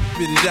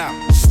 Spit it out.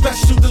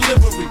 Special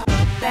delivery.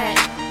 That.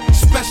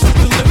 Special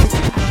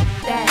delivery.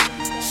 That.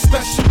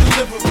 Special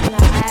delivery.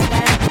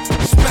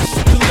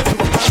 Special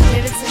delivery.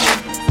 Give it to me.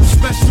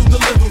 Special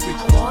delivery.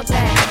 I want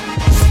that.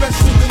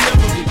 Special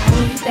delivery.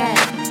 Need that.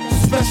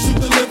 Special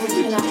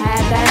delivery. Can I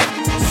have that?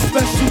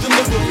 Special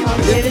delivery.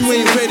 If you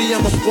ain't ready,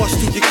 I'ma bust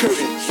through your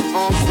curtain.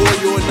 Boy,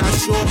 you're not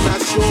sure,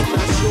 not sure,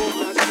 not sure,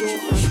 not sure,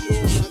 not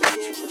sure.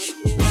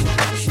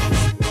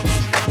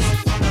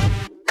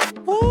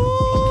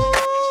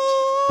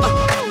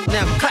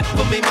 Now clap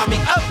for me, mommy,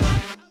 up.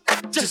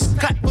 Just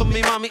clap for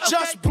me, mommy. Okay.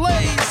 Just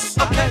blaze.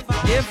 Okay,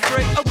 yeah,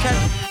 free, okay.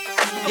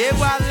 Yeah,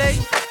 Wale.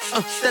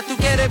 That tú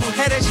quieres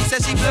mujeres, she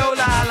says she blow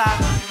la la.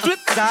 Flip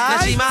side.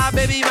 Now she my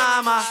baby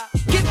mama.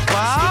 Get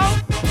wild.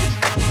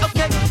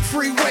 Okay.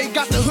 Freeway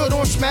got the hood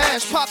on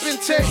smash, pop in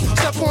tape,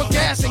 step on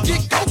gas and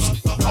get ghosted.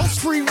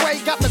 Freeway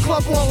got the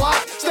club on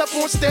lock, step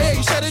on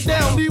stage, shut it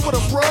down, leave with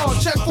a brawl,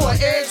 check for an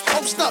edge,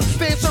 post up,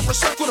 fans over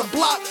circle the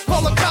block,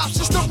 call the cops,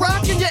 it's the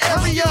rock in your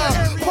area.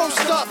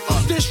 Post up,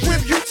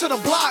 distribute to the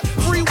block,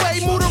 freeway,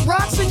 move the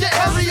rocks in your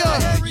area.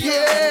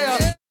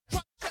 Yeah.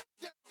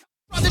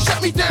 They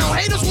shut me down,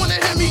 haters wanna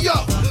hit me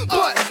up,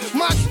 but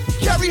my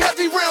carry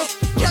heavy rounds,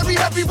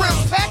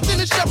 packed in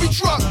a Chevy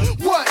truck.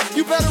 What?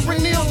 You better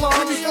ring the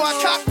alarm before I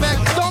cock back,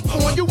 dump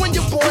on you and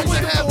your boys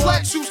and have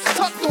black shoes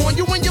tucked on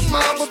you and your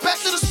mom. But back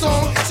to the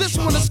song, sis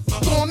wanna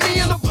on me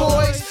and the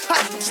boys.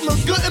 I look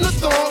good in the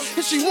thong,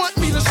 and she want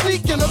me to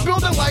sneak in a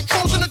building like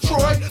Trojan and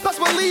Troy. Best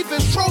believe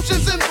it's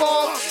Trojans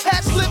involved.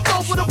 Hat slipped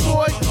over the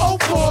boy, oh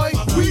boy,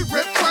 we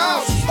rip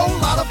crowds. Whole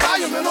lot of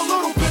volume and a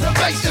little bit of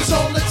bass is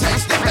all it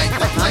takes to make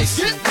the place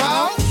get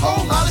wild.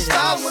 Whole lot of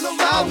style when I'm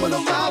loud, when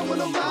I'm loud,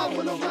 when I'm loud,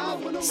 when I'm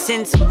loud.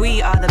 Since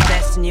we are the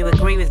best and you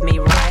agree with me,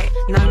 right?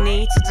 No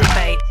need to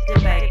debate.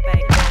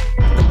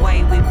 The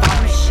way we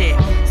bomb shit.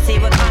 See,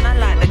 we're kinda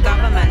like the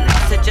government,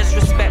 so just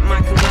respect my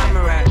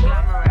conglomerate.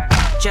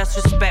 Just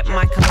respect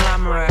my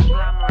conglomerate.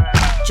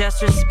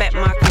 Just respect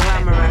my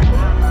conglomerate.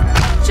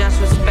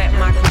 Just respect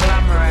my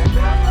conglomerate.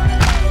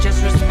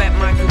 Just respect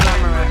my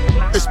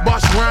conglomerate. It's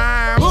Bush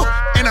Rhymes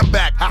in the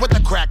back with the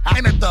crack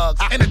and the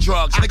thugs and the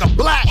drugs. Nigga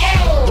black.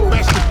 The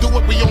best to do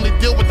it, we only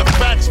deal with the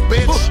facts,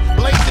 bitch.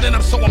 Blazing and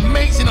I'm so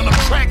amazing on them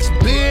tracks,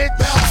 bitch.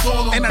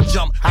 And I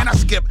jump and I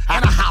skip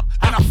and I hop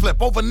and I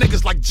flip over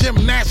niggas like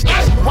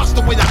gymnastics. Watch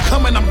the way I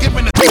come and I'm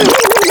giving it.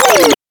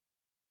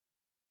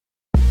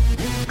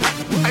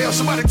 Hey, yo,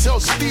 somebody tell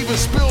Steven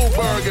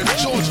Spielberg and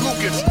George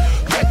Lucas,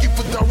 thank you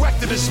for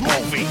directing this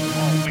movie.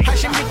 How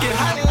she make it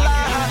hot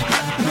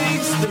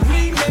means the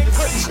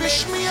remix.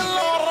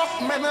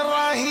 Bismillahir-Rahmanir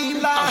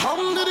Rahim.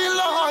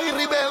 Alhamdulillah,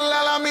 Rabbil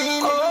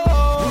Alamin.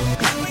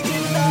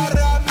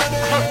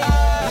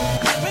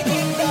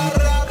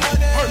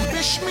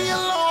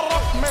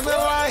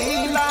 Bismillahir-Rahmanir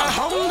Rahim.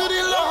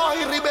 Alhamdulillah,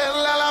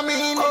 Rabbil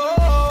Alamin.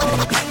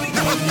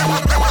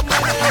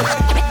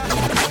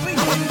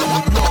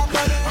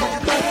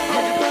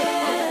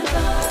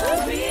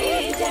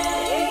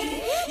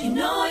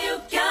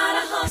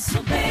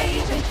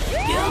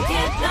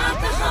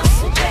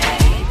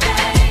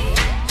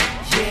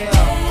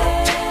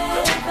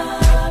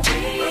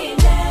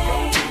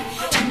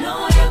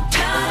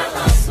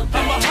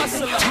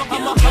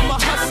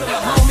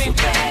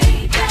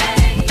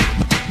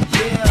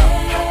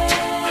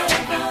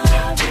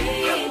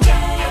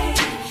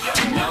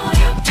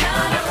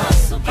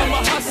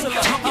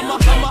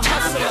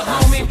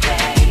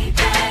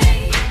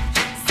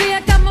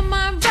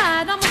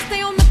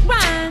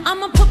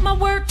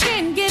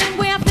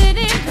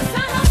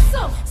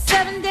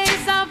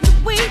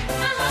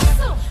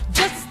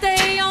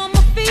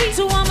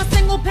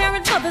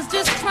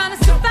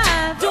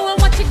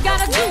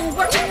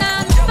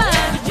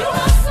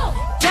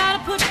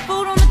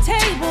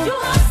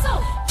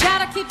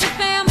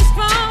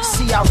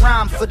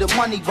 for the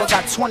money, but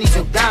got 20s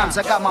and dimes.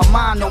 I got my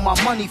mind on my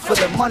money for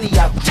the money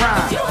I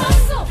grind.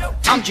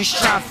 I'm just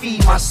trying to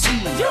feed my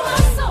seed,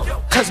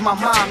 cause my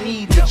mom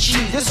need the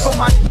cheese. This for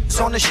my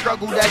on the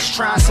struggle that's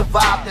trying to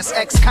survive. That's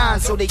ex-con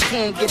so they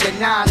can't get a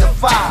 9 to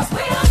 5.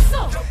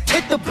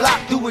 Hit the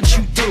block, do what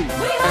you do.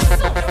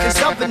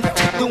 Cause I've been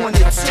doing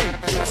it too.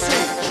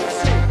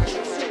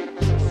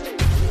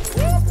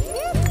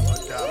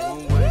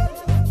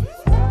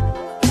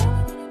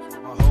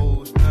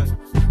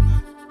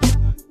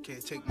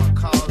 Take my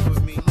cars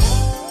with me.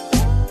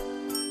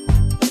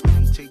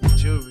 Can't take the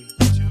jewelry.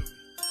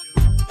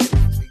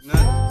 Take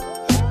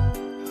nothing.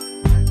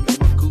 Make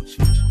my Gucci.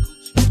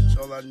 That's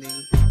all I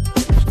need.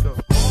 Let's go.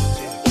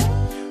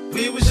 Yeah.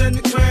 We was in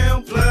the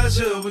Crown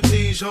Plaza with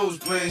these hoes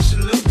playing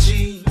Salute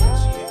G.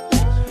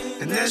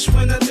 And that's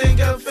when I think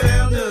I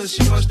found her.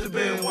 She must have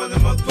been one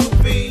of my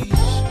groupies.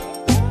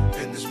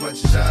 And as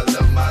much as I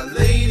love my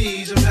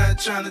ladies, I'm not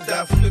trying to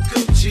die from the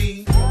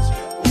coochie.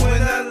 But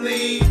when I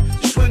leave,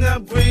 just when I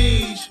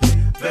breathe,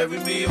 bury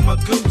me in my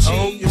Gucci. I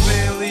hope your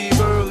man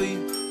leave early.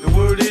 The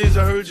word is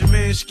I heard your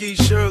man ski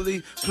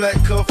Shirley. Black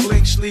cuff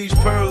link sleeves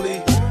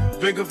pearly.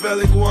 Bigger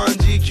Valley Guan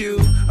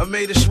GQ. I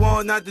made a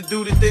swan not to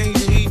do the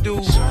things he do.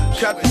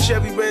 Cop the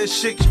cherry red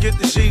 6, get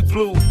the Z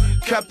blue.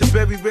 Cop the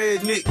berry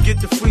red knit, get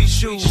the free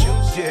shoes.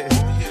 Yeah,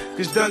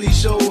 cause Dunny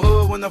so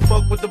hood. When I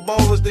fuck with the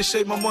ballers, they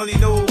say my money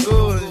no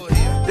good.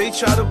 They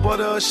try to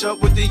butter us up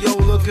with the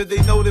Yola, cause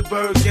they know the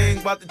Bird Gang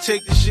about to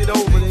take the shit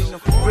over. They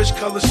know rich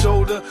color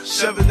soda,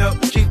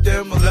 7-Up, keep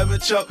them 11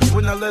 chuck.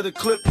 When I let a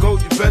clip go,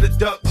 you better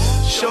duck.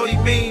 Shorty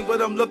mean,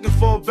 but I'm looking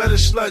for a better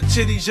slut.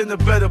 Titties in a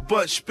better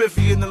butt,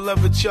 spiffy in the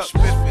leather chuck.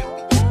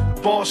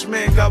 Boss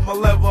man got my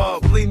lever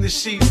up, lean the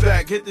seat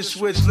back, hit the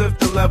switch, lift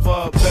the lever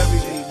up,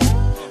 everything.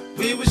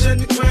 We was in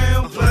the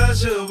Crown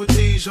Plaza with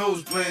these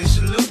hoes playing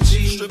Salute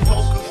G.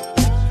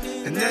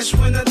 And that's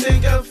when I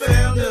think I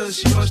found her.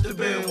 She must have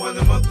been one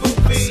of my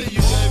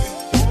groupies.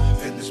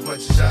 And as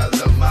much as I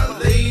love my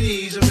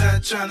ladies, I'm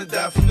not trying to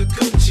die from the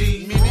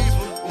coochie.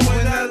 But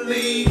when I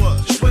leave,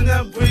 just when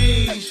I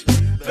breathe,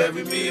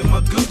 bury me in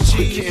my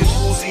Gucci. Getting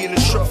Uzi in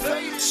the truck,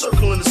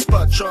 circling the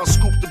spot, trying to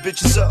scoop the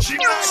bitches up.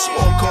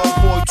 Small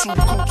convoy, 2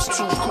 coops,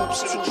 2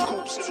 coops, 2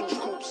 coops, 2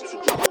 coops, 2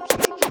 coops.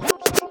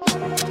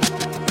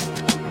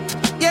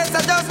 Yes,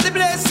 I just the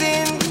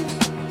blessing.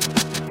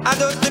 I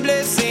just the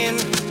blessing.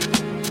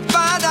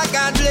 Father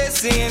God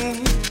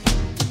blessing.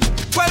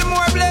 Well,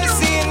 more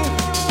blessing.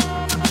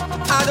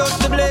 I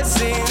just the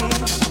blessing.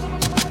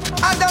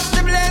 I just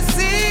the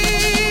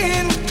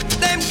blessing.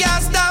 Them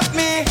can't stop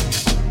me.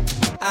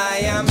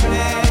 I am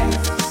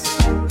blessed.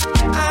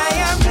 I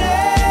am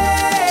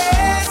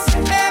blessed.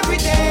 Every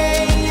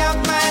day of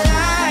my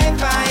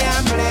life I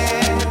am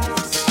blessed.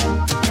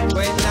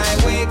 When I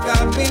wake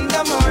up in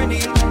the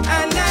morning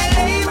and I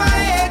lay my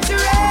head to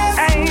rest.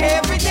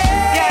 Every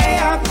day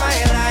of my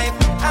life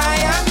I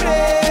am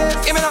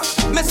blessed. Give me now,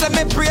 me say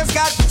me praise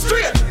God.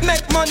 Straight.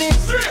 Make money.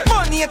 Straight.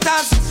 Money it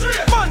has.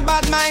 Fun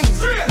bad mind.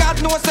 Straight.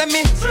 God knows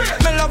me.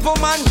 Me love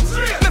woman.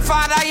 Me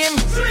father him.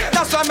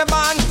 That's why me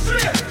born.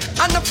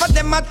 Enough of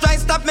them a try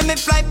stop me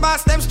fly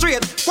past them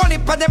straight. One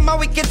of them a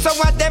wicked, so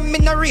what them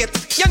in a rate.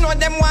 You know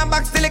them want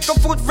back still little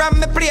food from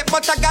me plate,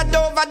 but I got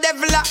over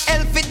devil a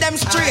hell for them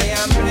straight. I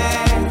am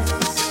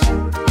blessed.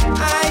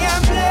 I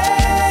am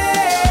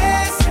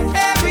blessed.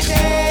 Every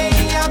day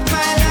of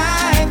my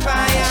life I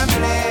am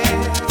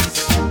blessed.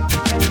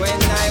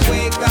 When I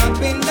wake up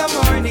in the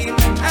morning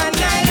and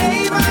I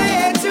lay my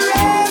head to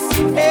rest.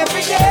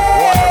 Every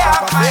day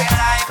of my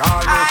life I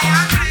am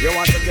blessed. You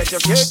want to get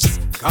your kicks?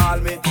 Call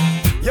me.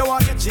 You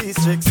want your cheese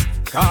chicks?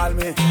 Call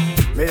me.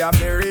 Me have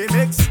the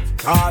remix?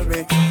 Call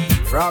me.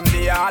 From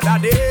the other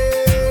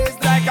days,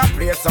 like I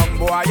play some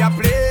boy I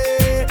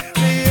play.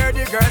 Me hear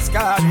the girls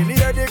calling,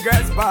 hear the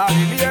girls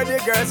bawling, hear the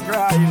girls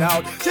crying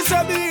out. She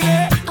said,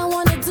 "Beanie, I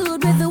want a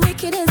dude with the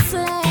wickedest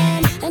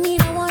slang. I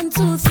need a 1,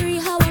 2, 3,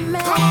 how a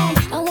man.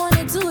 I want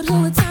a dude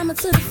who would time it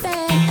to the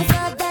fan. I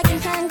thought that can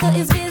handle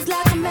his biz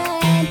like a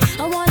man.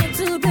 I want a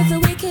dude with the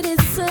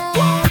wickedest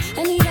slang.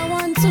 I need a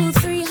 1, 2,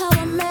 3, how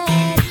a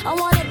man. I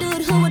want a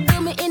dude who would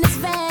do me in his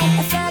van.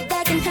 I thought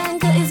that can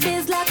handle his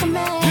biz like a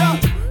man. Yeah.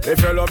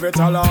 If you love it,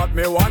 alert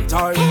me one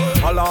time.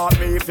 Alert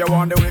me if you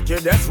want the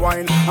wickedest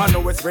wine. I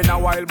know it's been a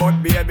while,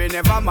 but baby,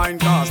 never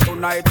mind. Cause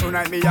tonight,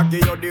 me I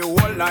give you the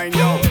whole line,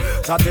 yo.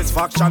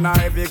 Satisfaction a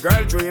every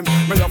girl dream.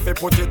 Me love to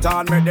put it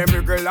on, make them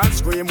wriggle and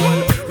scream.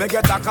 Well, me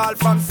get a call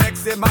from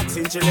sexy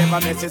Maxine. She leave a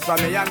message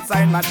from me and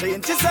sign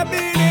machine. She said,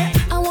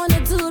 "Beanie, I want a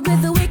dude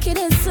with the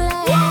wickedest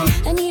slang.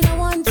 I need a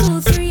 1,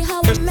 2, 3,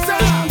 how a man.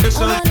 I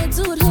want a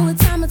dude who would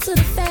time it to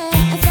the fan.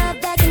 I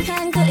thought that can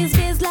handle his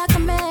biz like a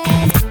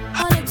man.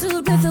 I want a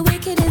dude with the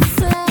wickedest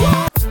slang.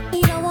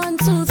 Need a 1,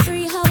 2,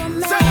 3, how a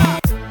man.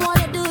 I want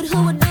a dude who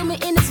would do me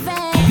in his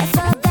van. I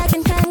thought that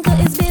can handle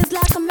his biz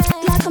like a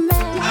man, like a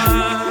man.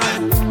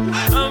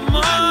 I'm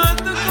on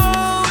the go.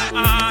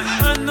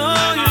 I know,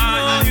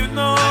 you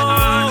know.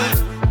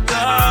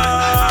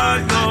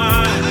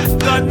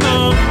 God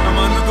know, I'm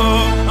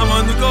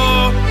on the go.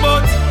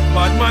 But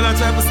bad man I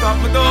try to stop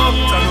me though.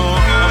 I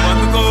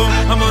know,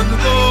 I'm on the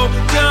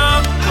go.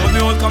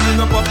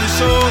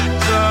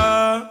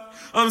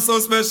 I'm so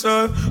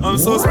special, I'm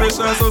so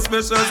special, so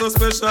special, so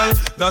special.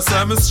 That's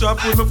why I'm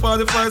strapped with my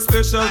 45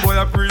 special. Boy,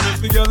 I bring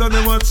it together and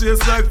them a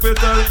chase like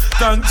petal.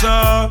 Thank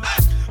ya.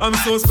 I'm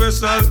so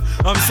special,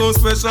 I'm so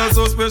special,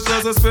 so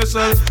special, so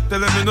special. Tell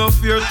them me no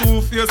fear,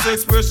 two-face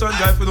expression.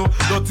 Guy for no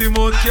dirty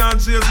mouth can't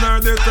chase nor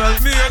they tell.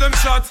 Me hear them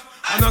shot,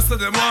 and I say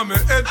them want me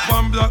head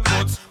pan black.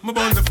 But me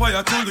burn the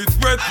fire till it's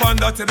red pan,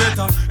 that you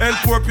better. Help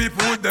poor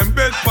people with them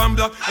bed pan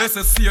black.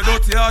 SSC a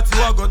dirty heart,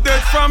 you a go dead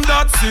from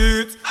that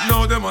seat.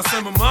 Now them a say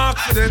me mark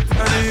for that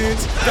and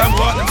it. Them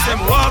what them say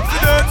me walk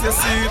for that, you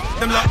see it.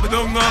 Them lock me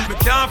down and me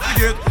can't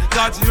forget.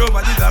 God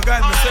Jehovah did a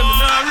guide me, say me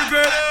not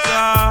regret.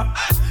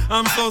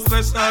 I'm so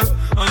special,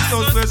 I'm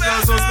so special,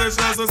 so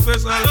special, so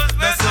special.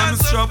 That's why I'm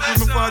strapped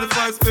with my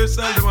 45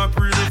 special. Them a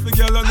pretty for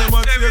girl and them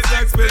a taste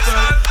like special.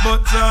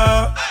 But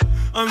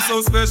I'm so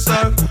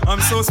special,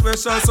 I'm so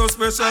special, so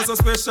special, so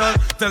special.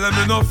 Tell them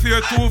me no fear,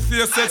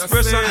 two-face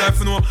expression.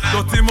 Life no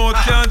dirty mouth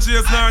can't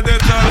chase nor they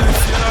tell.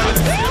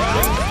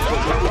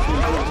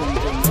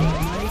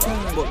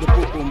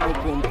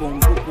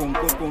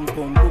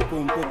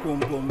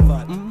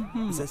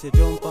 Say she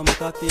jump on my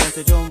cocky and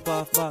she jump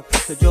off back.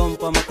 She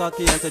jump on my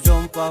cocky and she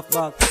jump off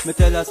back. Me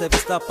tell her say fi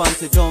stop and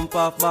she jump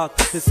off back.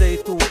 She say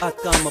too hot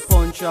can me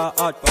punch her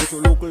hot. Punch her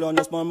local and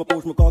this man me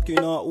push my cocky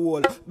in a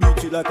hole.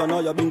 Beat it like an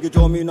eye bingy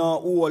drum in a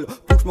hole.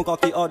 Push my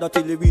cocky harder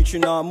till it reach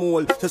in a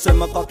mole. She say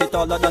my cocky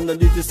taller than the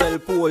little cell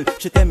pole.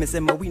 She tell me say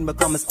my win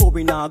because me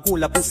scoring a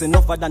goal. A pussy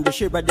enougher than the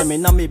share of them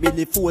in a me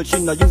belly full. She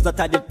no use the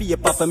tidy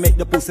paper to make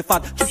the pussy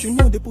fat. She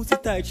know the pussy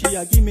tight, she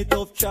a give me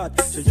tough chat.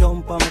 She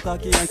jump on my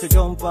cocky and she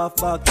jump off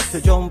back.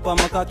 She jump on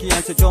my cocky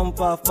and she jump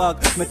off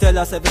back. Me tell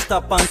her say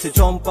stop and she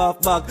jump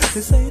off back. She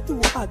say too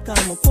hot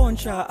can me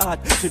punch her hot.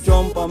 She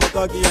jump on my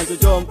cocky and she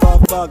jump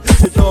off back.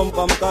 She jump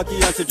on my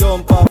cocky and she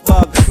jump off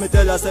back. Me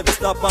tell her say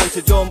stop and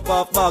she jump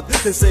off back.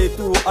 She say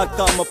too hot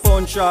can me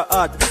punch her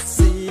hot.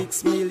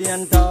 $6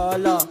 million,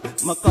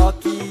 my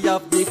cocky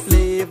have the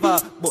flavor,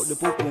 but the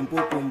pum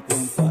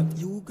fat.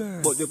 You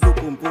girl, but the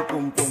pum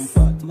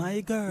fat.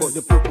 My girl, but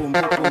the pum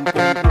fat.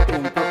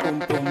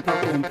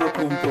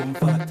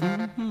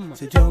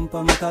 She jump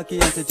on my cocky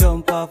and she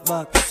jump off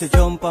back. She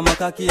jump on my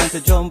cocky and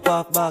she jump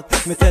off back.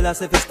 Me tell her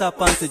say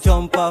stop and she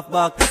jump off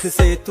back. She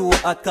say too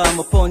hot can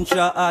me punch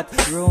her hot.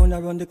 Round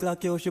around the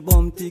clock yo she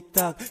bum tick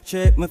tock.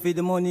 Check me for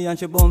the money and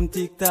she bum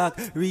tick tock.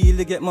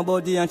 Really get my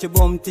body and she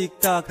bum tick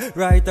tock.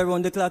 Right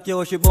around the clock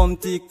yo she bum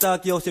tick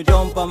tock. Yo she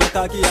jump on my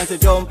cocky and she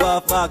jump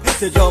off back.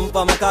 She jump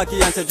on my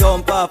cocky and she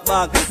jump off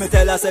back. Me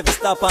tell her say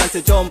stop and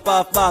she jump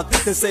off back.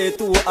 She say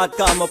too hot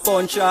can me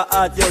punch her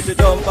hot. Yo she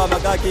jump on my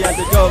cocky and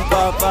she jump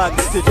off back.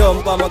 She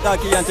jump on my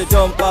cocky and she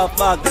jump off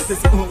back. She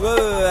say,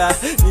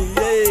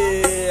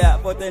 yeah,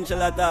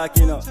 potential attack,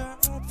 you know.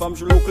 From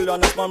she local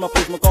and this man, I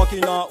push my cocky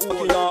now, See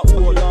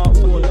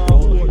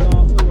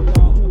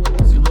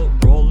look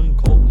brawling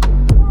cold.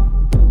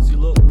 See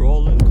look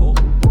brawling cold.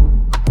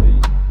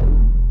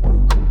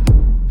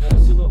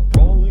 See look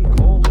brawling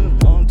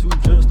calling on to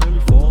just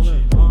nearly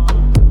falling.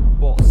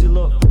 Bossy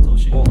look,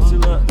 bossy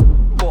look,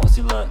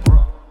 bossy look.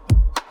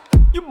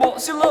 You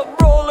bossy look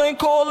brawling,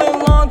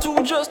 calling on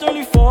to just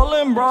nearly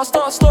falling. Bra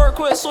start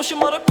quit, so she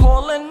mother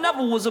calling.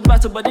 Never was a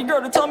better buddy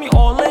girl to tell me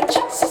all in.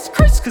 Jesus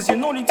Christ, cause you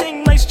know the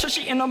thing nice.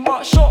 Chushy in a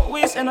box, short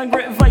waist and a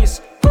great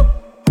vice.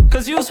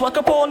 Cause you swag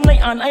up all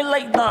night and I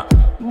like that.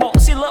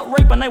 Bossy look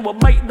rape and I will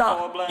bite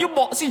that. You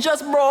bossy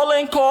just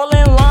brawling,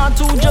 calling, line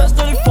to just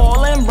nearly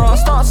falling. Bra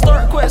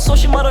start quit, so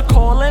she mother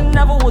calling.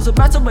 Never was a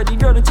better buddy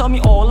girl to tell me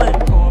all in.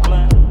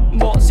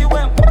 Bossy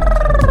went,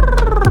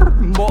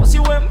 bossy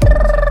went.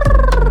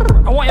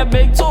 I want your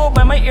big toe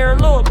by my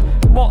earlobe.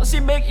 Bossy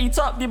big eat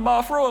up the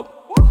bathrobe.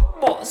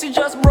 Bossy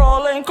just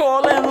brawling,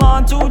 calling,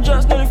 line to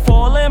just nearly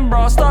falling.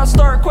 Bra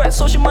start quit,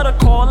 so she mother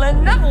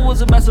calling. Never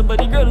was a better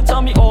buddy girl to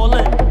tell me all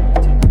in.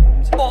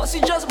 Bossy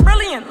just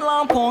brilliant,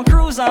 lamp on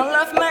cruise and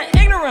left man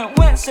ignorant.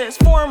 Went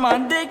 6'4"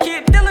 man, they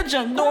keep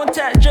diligent. Don't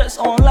tap just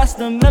on less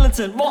than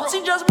militant.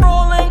 Bossy just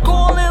brawling,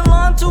 calling,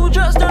 line to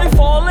just nearly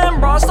falling.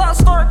 Bra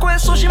start quit,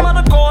 so she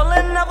mother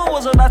calling. Never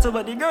was a better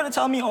buddy girl to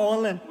tell me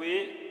all in.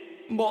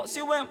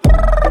 Bossy went,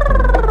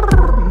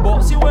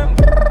 bossy went.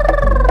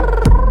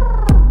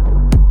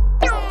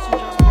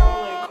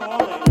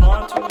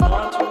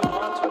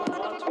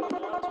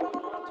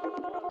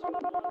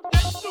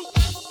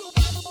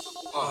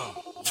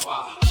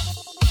 Wow.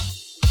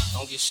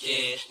 Don't get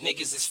scared,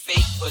 niggas is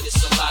fake, but it's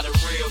a lot of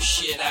real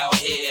shit out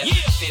here.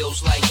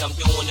 Feels like I'm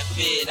doing a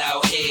bid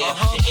out here.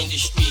 The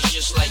industry's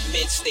just like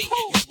mid-state.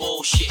 You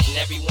bullshitting,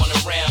 everyone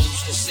around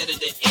you's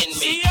considered an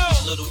inmate.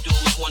 These little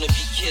dudes wanna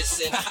be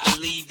kissing.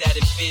 Believe that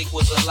if Big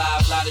was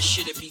alive, a lot of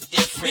shit'd be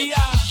different.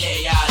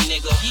 K.I.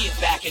 nigga,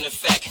 back in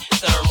effect.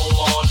 Thermal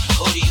on,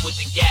 hoodie with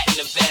the gat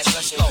in the vest.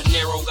 And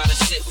Panero gotta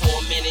sit for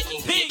a minute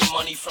and get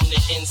money from the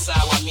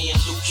inside while me and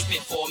Luke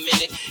spit for a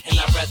minute. And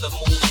I'd rather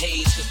move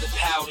haze cause the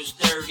powder's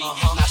dirty.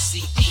 And I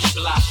see D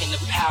block in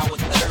the power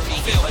 30.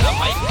 But I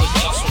might put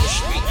dust on the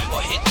street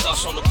or hit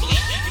dust on the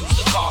bleak. Use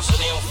the car so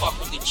they don't fuck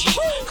with the Jeep.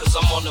 Cause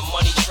I'm on the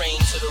money train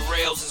till the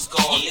rails is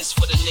gone. This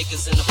for the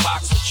niggas in the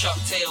box with Chuck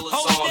Taylor's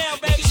on.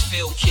 Niggas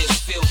feel kiss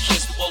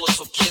bullets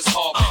or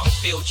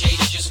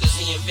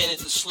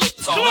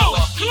car.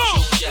 Fuck you,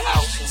 choose your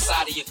house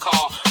inside of your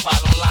car.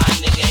 Bottom line,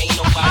 nigga, ain't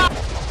nobody.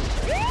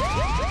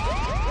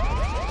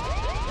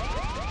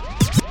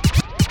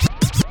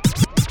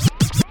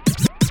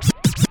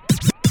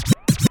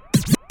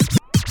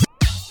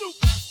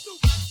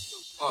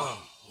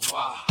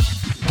 Wow.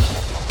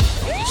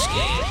 Niggas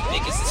scared,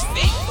 niggas is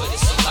fake, but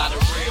it's a lot of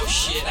real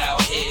shit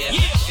out here.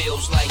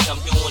 Feels like I'm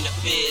doing a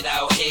bid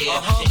out here.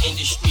 The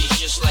industry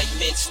just like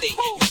mid-state.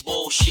 You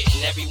bullshit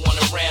and everyone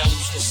around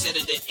you's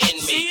considered an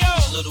inmate.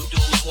 These little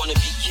dudes wanna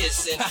be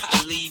kissing.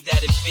 Believe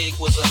that if Big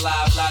was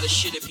alive, a lot of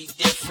shit'd be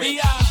different.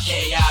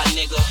 K.I.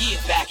 nigga,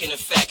 back in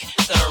effect.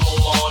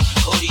 Thermal on,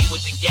 hoodie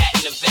with the gat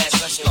in the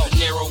vest. And De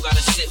Niro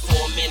gotta sit for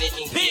a minute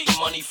and get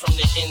money from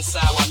the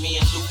inside while me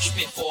and Luke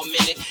spit for a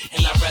minute.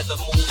 And I'd rather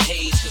move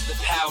haze cause the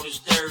powder's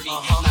dirty.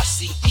 And I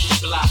see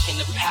D-Block in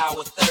the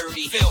power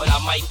 30. But I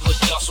might put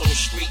Gus on the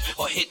street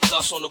or hit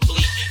Gus on the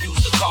bleak.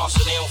 Use the car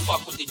so they don't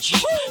fuck with the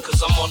Jeep.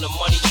 Cause I'm on the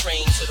money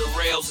train till the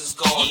rails is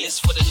gone. This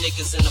for the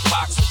niggas in the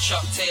box with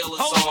Chuck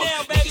Taylor's on.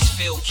 Niggas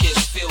feel kiss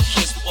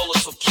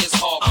bullets or kiss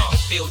hawk. And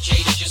feel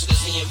jaded just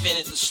cause he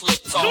invented the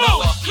slip talk.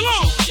 Fuck you,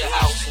 choose your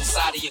house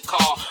inside of your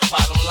car.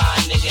 Bottom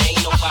line, nigga,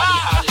 ain't nobody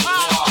hotter than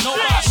you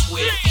are. I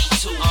swear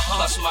B2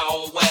 plus my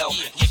own well.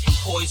 Give you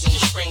poison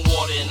and spring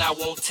water and I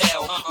won't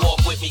tell.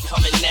 Walk with me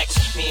coming next,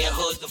 me and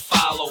Hood to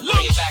follow.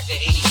 Bring it back to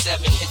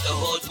 87, hit the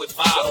hood with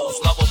bottles.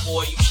 Lover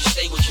boy, you should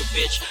stay with your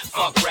bitch.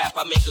 Fuck rap,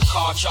 I make a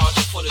car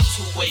charger for the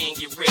two-way and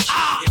get rich.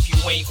 If you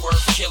ain't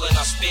worth killing,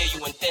 I spare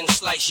you and thin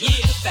slice you.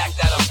 The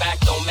fact that I'm back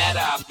don't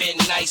matter, I've been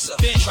nicer.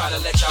 Try to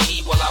let y'all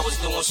leave while I was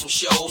doing some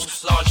shows.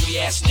 Laundry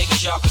ass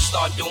niggas, y'all can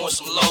start doing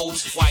some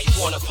loads. Why you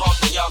wanna pump,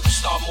 then y'all can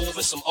start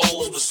moving some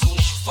O's. But soon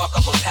as you fuck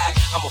up a pack,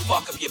 I'ma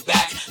fuck up your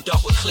back.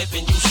 Double clip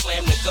and you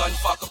slam the gun,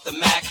 fuck up the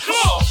Mac.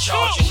 Assault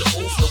charge in the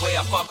booth, the way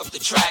I fuck up the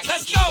track.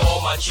 Keep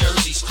all my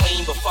jerseys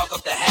clean, but fuck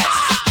up the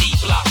hats.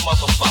 D-Block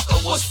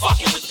motherfucker was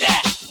fucking with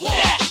that.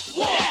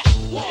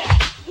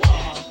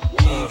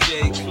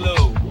 DJ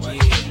Clue,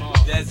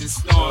 Desert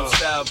Storm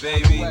style,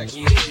 baby. What,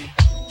 nigga?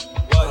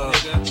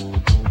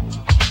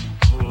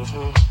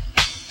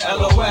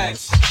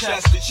 LOX,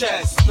 chest to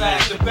chest, back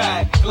to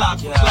back, Glock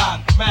for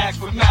Glock, mag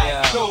for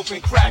mag, dope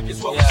and crack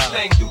is what we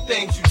slang, do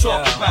things you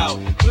talk about.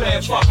 Play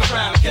and fuck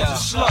around, catch a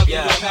slug in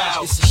your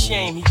mouth. It's a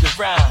shame he could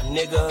rhyme,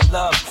 nigga,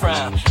 love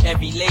crime.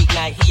 Every late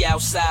night he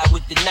outside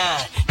with the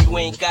 9. You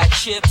ain't got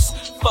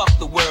chips, fuck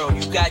the world.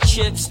 You got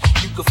chips,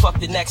 you can fuck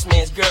the next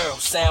man's girl.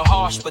 Sound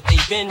harsh, but they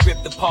been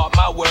ripped apart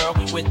my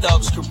world. When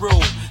thugs could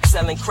rule,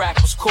 selling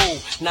crack was cool.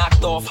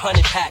 Knocked off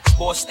 100 packs,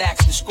 bought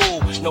stacks to school.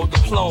 No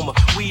diploma,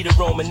 weed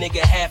aroma, nigga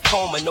half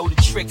coma. Know the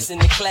tricks in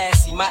the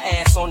class, see my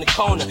ass on the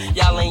corner.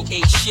 Y'all ain't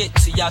ate shit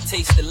till y'all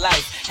tasted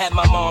life. Had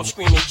my mom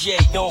screaming, Jay,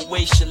 don't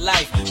waste your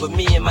life. But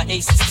me and my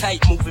ace is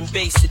tight, moving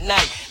bass at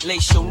night.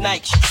 Lace your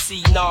Nikes, you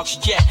see Knox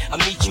jet. I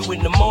meet you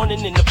in the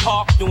morning in the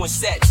park doing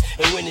sets.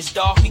 And when it's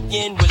dark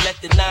again, we'll let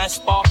the 9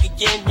 spark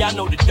again. Y'all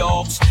know the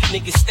dogs,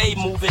 niggas stay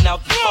moving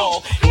out the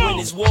fog. And when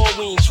it's war,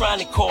 we ain't trying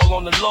to call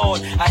on the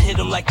Lord. I hit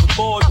him like the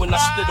board when I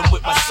split him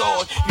with my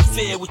sword. You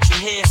fear what you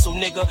hear, so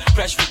nigga,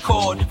 press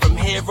record. From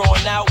here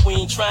on out, we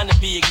ain't trying to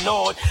be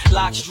ignored.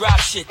 Locks drop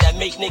shit that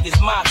make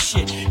niggas mop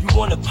shit. You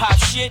wanna pop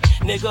shit,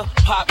 nigga,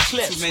 pop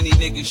clips. Too many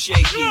niggas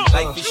shaky,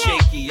 life is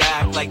shaky. I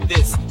act like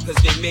this, cause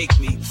they make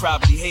me,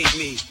 probably hate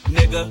me.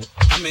 Nigga,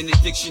 I'm in the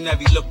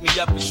dictionary, look me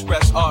up,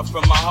 express art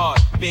from my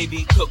heart.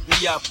 Baby, cook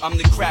me up, I'm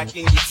the crack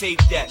in your tape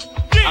deck.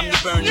 I'm the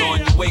burner on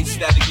your waist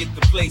that'll get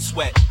the place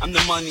wet. I'm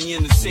the money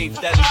in the safe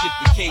that'll get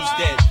the cage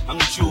dead. I'm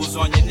the jewels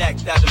on your neck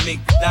that'll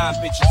make the dime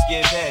bitches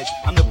give head.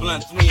 I'm the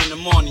blunt 3 in the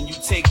morning you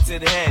take to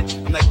the head.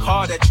 I'm that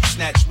car that you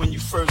snatched when you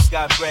first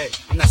got bread.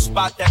 I'm that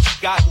spot that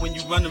you got when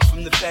you running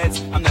from the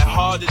feds. I'm that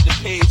heart of the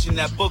page in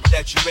that book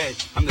that you read.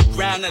 I'm the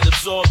ground that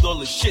absorbed all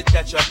the shit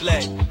that y'all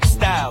bled.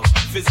 Styles,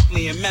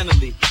 physically and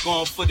mentally,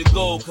 going for the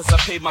gold cause I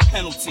paid my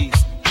penalties.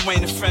 You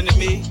ain't a friend of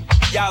me,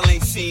 y'all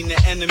ain't seen the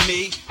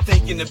enemy.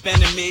 Thinking the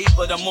enemy,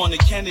 but I'm on the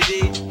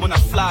Kennedy. When I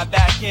fly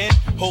back in,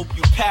 hope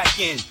you pack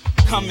in.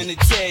 Coming to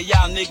tear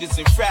y'all niggas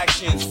in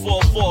fractions. 4-4,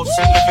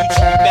 so the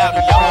future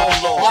battle y'all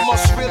all lost. I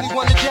must really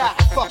wanna die,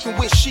 fucking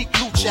with Chic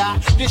Lucha.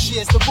 This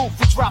year's the roof,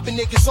 we dropping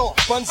niggas off.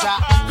 Bunzai,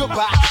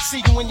 goodbye,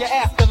 see you in your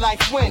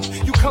afterlife when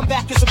you come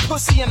back as a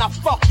pussy and I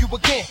fuck you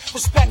again.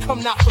 Respect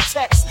come not from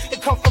text,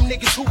 it come from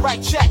niggas who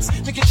write checks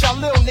to get y'all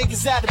little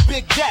niggas out of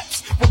big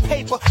debts. With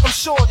paper, I'm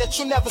sure that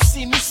you'll never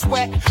see me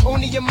sweat.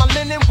 Only in my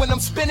linen when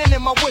I'm spinning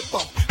in my whip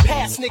up.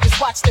 Past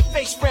niggas watch their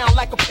face round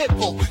like a pit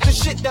bull. The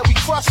shit that we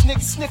crush,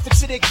 niggas sniffing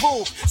to their groove.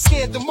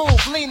 Scared to move,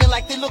 leaning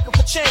like they looking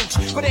for change.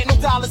 But ain't no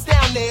dollars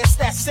down there, it's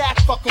that sack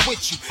fucking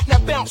with you. Now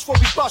bounce before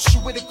we bust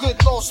you with a good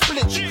law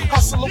split you.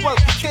 Hustle or work,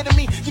 you kidding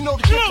me? You know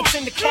the difference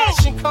in the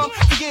cash income.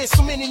 For years,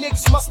 so many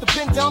niggas must have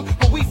been dumb.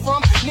 Where we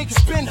from,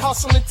 niggas been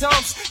hustling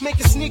dumps.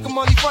 Making sneaker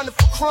money, running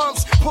for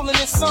crumbs. Pulling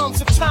in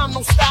sums, if time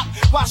don't stop,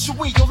 why should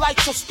we? Your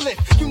light your split.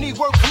 You need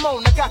work, come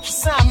on, I got your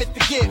assignment to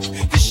give.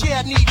 This year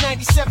I need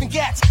 97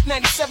 gats,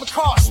 97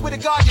 cars. Swear to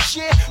God this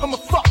year, I'ma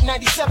fuck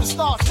 97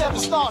 stars, 7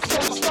 stars,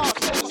 7 stars,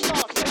 7 stars.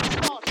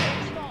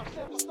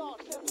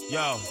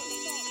 Yo,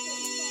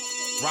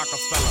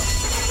 Rockefeller,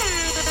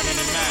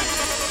 Beanie Mac,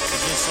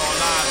 Against All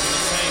Odds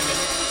Entertainment,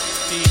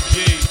 Steve G,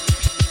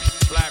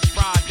 Black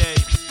Friday,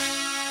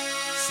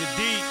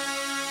 Sadiq,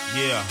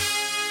 yeah,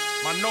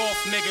 my North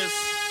niggas,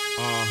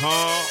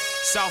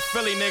 South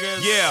Philly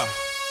niggas, yeah,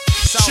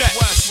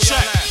 Southwest,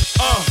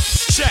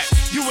 check.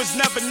 You was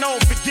never known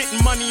for getting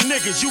money,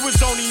 niggas. You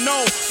was only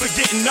known for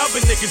getting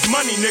other niggas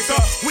money, nigga.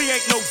 We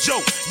ain't no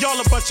joke.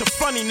 Y'all a bunch of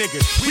funny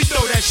niggas. We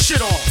throw that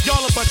shit on. Y'all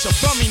a bunch of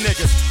bummy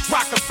niggas.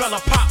 Rockefeller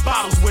pop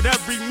bottles with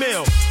every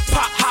meal.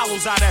 Pop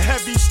hollows out of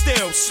heavy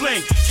steel. Sling,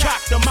 cock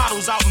the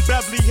models out in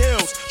Beverly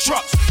Hills.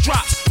 Trucks,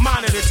 drops,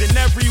 monitors in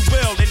every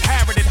wheel.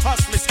 Inherited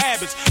hustlers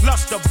habits.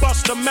 Luster,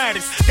 buster,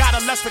 maddox. Got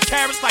a lust for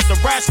carrots like the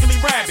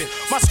rascally rabbit.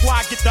 My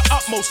squad get the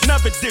utmost,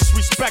 never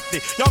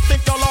disrespected. Y'all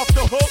think y'all off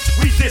the hook?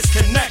 We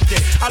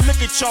disconnected. I look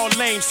at y'all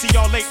lame, see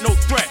y'all ain't no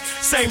threat.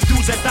 Same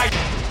dudes at night.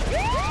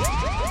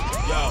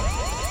 Yo,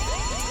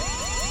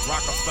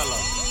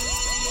 Rockefeller,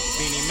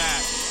 Beanie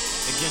Mac,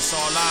 Against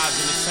All Odds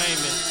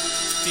Entertainment,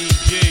 Steve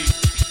G,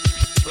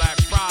 Black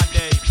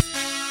Friday,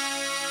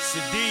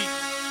 Sadiq,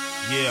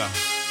 yeah,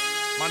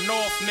 my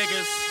North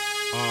niggas,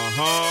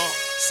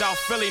 South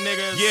Philly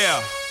niggas,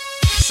 yeah,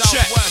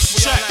 Southwest,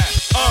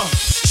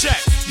 check.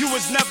 You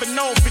was never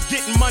known for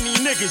getting money,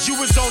 niggas. You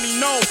was only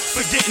known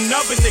for getting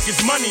other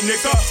niggas money,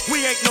 nigga.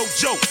 We ain't no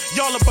joke.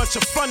 Y'all a bunch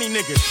of funny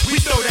niggas. We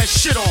throw that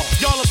shit on.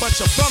 Y'all a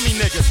bunch of bummy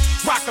niggas.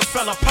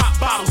 Rockefeller pop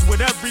bottles with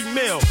every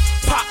meal.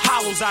 Pop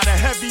hollows out of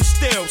heavy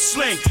steel.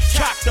 Sling,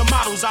 cock the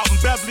models out in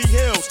Beverly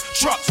Hills.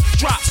 Trucks,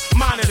 drops,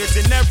 monitors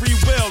in every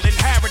wheel.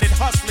 Inherited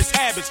hustlers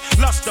habits.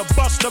 Luster,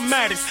 buster,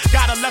 maddox.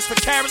 Got a lust for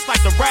carrots like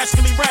the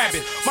rascally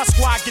rabbit. My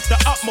squad get the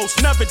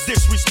utmost, never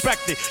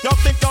disrespected. Y'all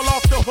think y'all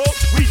off the hook?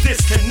 We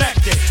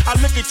disconnected. I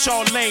look at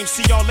y'all lame,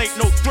 see y'all ain't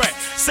no threat.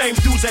 Same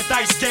dudes at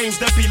dice games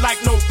that be like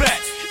no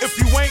bet. If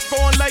you ain't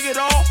gon' lay it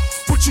all,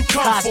 what you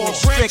come for?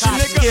 Branch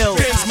nigga,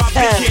 Ben's my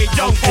big head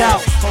young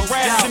boy.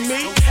 Harassing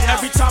me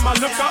every time I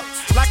look up,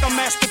 like I'm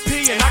Master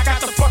P and I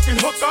got the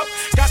fucking hook up.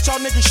 Got y'all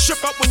niggas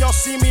shook up when y'all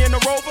see me in the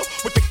Rover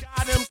with the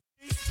goddamn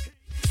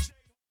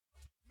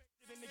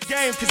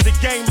game, cause the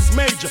game is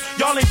major.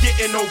 Y'all ain't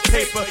getting no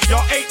paper.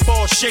 Y'all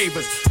 8-ball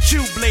shavers,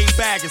 Q-blade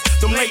baggers,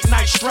 them late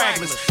night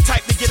stragglers.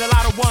 Type to get a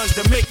lot of ones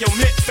to make your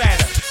mitt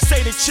fatter.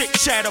 Say the chick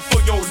chatter for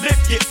your lip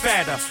get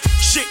fatter.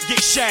 Shit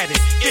get shattered,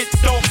 it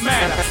don't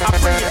matter. I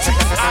bring it to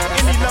you at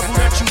any level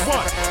that you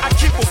want. I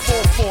keep a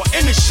 4-4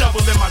 and a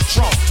shovel in my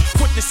trunk.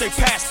 Quick to say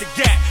pass the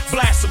gap,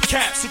 blast some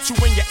caps, hit you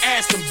in your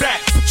ass and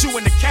back, put you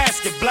in the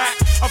casket black.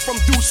 I'm from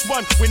Deuce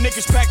 1, where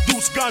niggas pack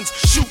deuce guns,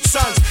 shoot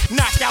sons,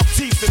 knock out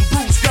teeth and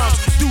bruise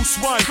gums. Deuce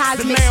 1,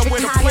 the land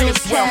where the players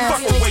dwell,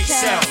 fuck a weight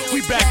cell.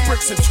 We back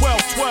bricks in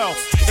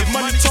 12-12. If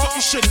money talk,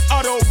 you shouldn't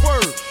utter a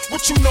word.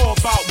 What you know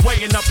about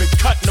weighing up and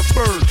cutting a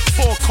bird?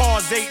 4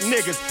 cars, 8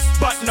 niggas,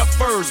 button up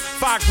furs.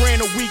 5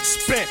 grand a week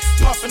spent,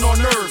 puffing on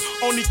nerve.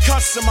 Only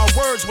cuss in my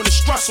words when it's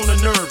stress on the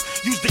nerve.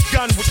 Use the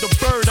gun with the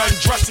bird,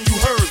 undressing you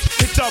heard.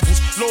 Hit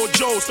doubles, Lord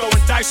Joe's throwing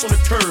dice on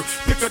the curb.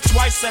 Pick her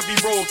twice every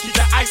roll, keep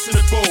the ice in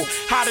the bowl.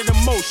 Hotter than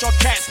most, y'all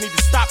cats need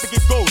to stop and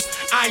get ghost.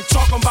 I ain't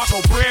talking about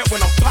no bread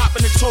when I'm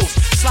popping the toast.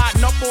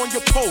 Sliding up on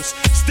your post,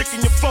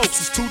 sticking your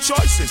folks, it's 2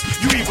 choices.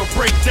 You either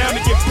break down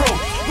and get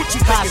broke. What you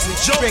think is a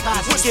joke?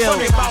 What's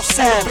funny about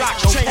seeing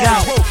blocks changing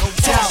rope?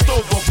 Tossed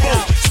over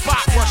boat,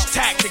 spot rush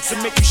tactics and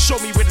make you show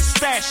me where the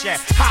stash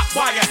at. Hot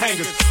wire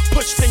hangers,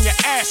 pushed in your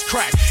ass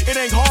crack. It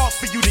ain't hard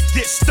for you to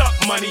get stuck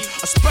money,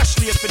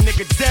 especially if a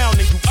nigga down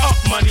and you up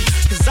money.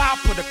 Cause I'll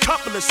put a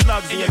couple of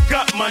slugs in your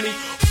gut money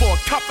for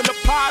a couple of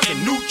pies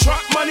and new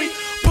truck money.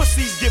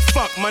 Pussies get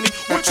fucked money,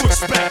 what you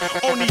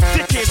expect? Only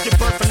dickheads get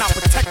birth for not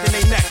protecting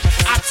their neck.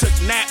 I took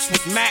naps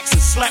with Max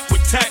and slept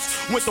with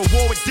Tex. Went to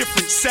war with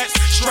different sets,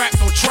 strapped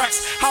on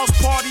tracks. House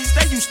parties,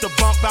 they used to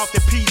bump out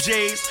their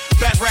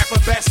PJs. Best rapper,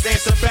 best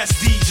dancer, best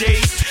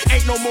DJs.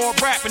 Ain't no more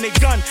rapping, they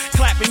gun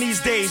clapping these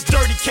days.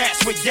 Dirty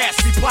cats with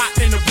gas be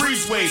plotting in the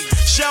breezeway.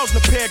 Shells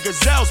and a pair of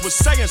gazelles was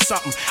saying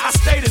something. I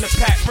stayed in the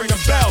pack, ringing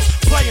bells,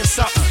 playing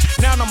something.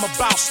 Now I'm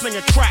about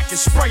slinging crack and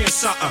spraying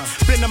something.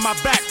 Been in my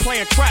back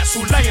playing traps,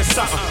 who laying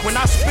something. When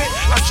I spit,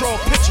 I draw a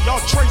picture,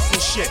 y'all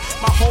tracing shit.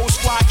 My whole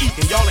squad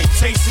eating, y'all ain't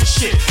tasting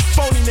shit.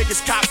 Phony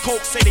niggas cop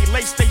coke, say they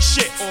lace they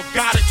shit. Or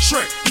got a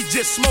trick, he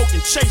just smoking,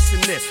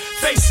 chasing it.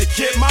 Face it,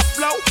 kid, my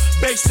flow,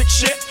 basic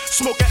shit.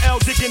 Smoking L,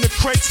 digging the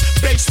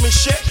crates, basement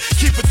shit.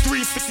 Keep a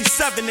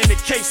 357 in the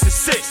case of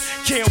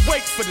 6. Can't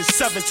wait for the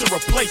 7 to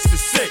replace the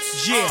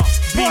 6. Yeah,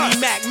 Beanie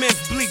Mac,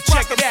 Memphis Bleak,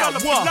 check it out.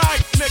 What?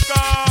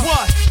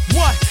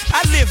 What?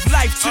 I live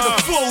life to the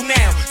full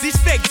now. These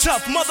fake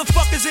tough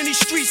motherfuckers in these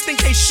streets think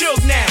they shook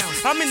now.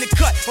 I'm in the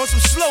cut on some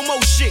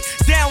slow-mo shit,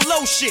 down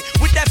low shit,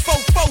 with that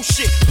faux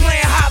shit,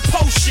 playing high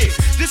post shit.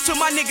 This to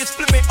my niggas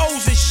flipping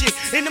O's and shit.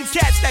 And them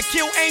cats that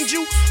kill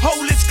Angel,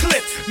 hold this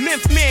clip.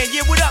 Memphis man,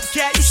 yeah, what up,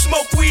 cat? You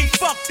smoke weed,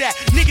 fuck that.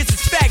 Niggas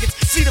is faggots,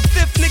 see the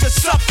 5th nigga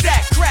suck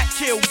that. Crack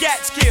kill,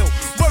 gats kill,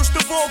 worst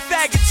of all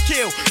faggots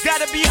kill.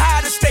 Gotta be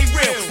high to stay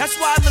real. That's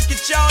why I look at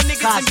y'all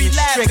niggas and be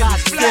laughing,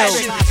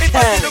 flashing. If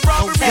I did a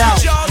robbery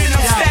with y'all, then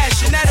I'm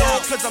stashing that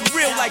all, cause I'm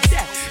real like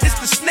that. It's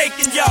the snake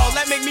in y'all,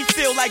 that make make me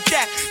feel like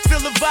that. Feel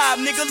the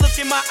vibe, nigga, look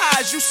in my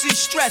eyes, you see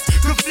stress,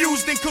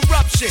 confused and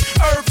corruption,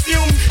 herb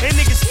fume, and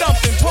niggas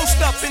thumping. Post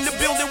up in the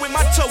building with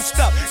my toast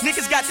up.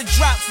 Niggas got the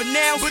drop for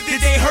now, but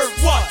did they hurt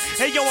what?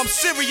 Hey yo, I'm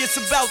serious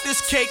about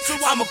this cake, so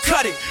I'ma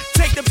cut it.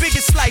 Take the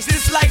biggest slice,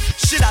 this life,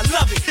 shit, I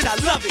love it, shit, I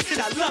love it, shit,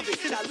 I love it,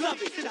 shit, I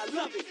love it, shit, I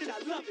love it, shit, I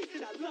love it,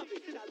 shit, I love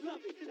it, shit, I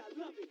love it, shit, I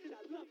love it, shit,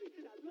 I love it,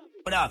 shit, I love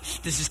it. What up?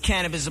 This is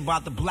Cannabis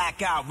about the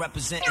blackout,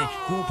 representing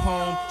Group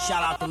Home.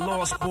 Shout out the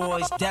Lost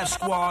Boys, Death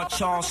Squad,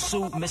 Charles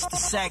Soup, Mr.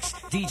 Sex,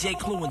 DJ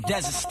Clue, and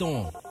Desert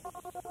Storm.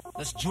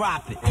 Let's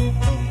drop it.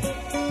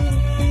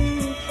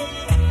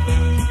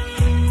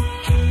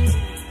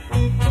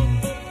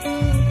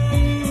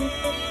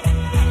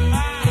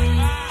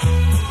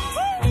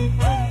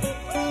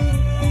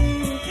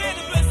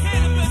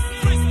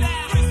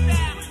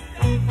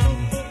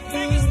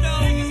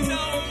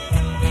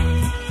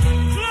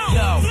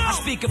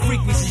 Speaker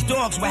frequencies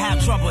dogs will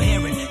have trouble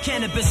hearing.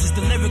 Cannabis is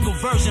the lyrical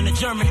version of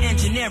German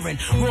engineering.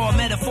 Raw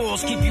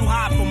metaphors keep you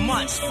high for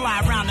months.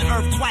 Fly around the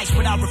earth twice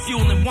without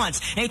refueling once.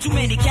 Ain't too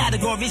many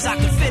categories I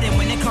can fit in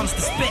when it comes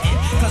to spitting.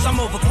 Cause I'm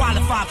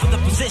overqualified for the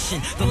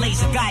position. The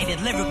laser guided,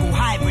 lyrical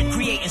hybrid,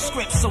 creating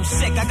scripts so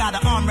sick I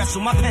gotta arm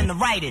wrestle my pen to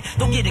write it.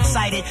 Don't get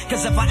excited,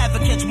 cause if I ever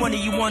catch one of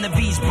you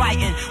wannabes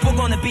biting, we're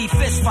gonna be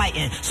fist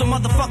fighting. So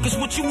motherfuckers,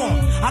 what you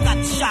want? I got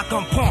the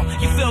shotgun pump.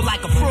 You feel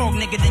like a frog,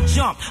 nigga, then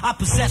jump. I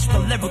possess the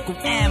lyrical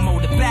ammo,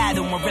 the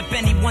battle, and rip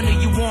any one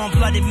of you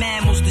warm-blooded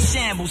mammals to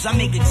shambles. I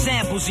make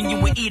examples and you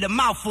will eat a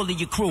mouthful of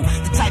your crew.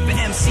 The type of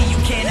MC you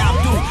can't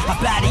outdo. I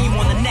batter you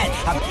on the net.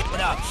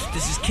 What up?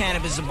 This is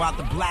Cannabis about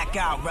the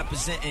blackout,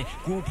 representing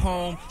Group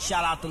Home.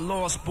 Shout out the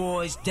Lost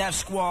Boys, Death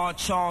Squad,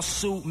 Charles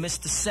Soup,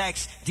 Mr.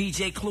 Sex,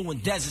 DJ Clue,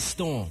 and Desert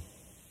Storm.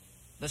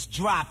 Let's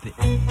drop it.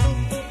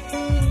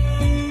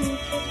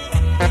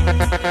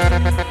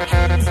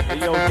 Hey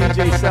yo,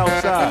 DJ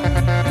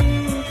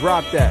Southside,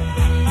 drop that.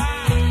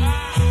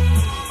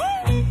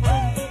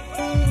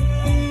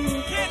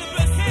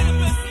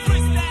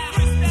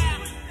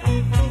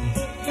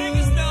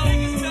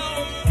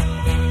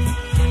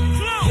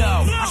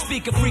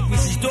 Speaker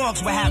frequencies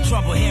dogs will have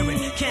trouble hearing.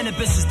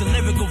 Cannabis is the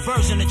lyrical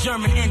version of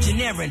German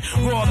engineering.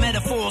 Raw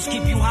metaphors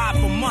keep you high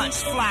for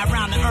months. Fly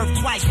around the earth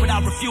twice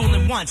without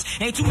refueling once.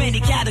 Ain't too many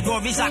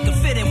categories I can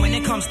fit in when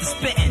it comes to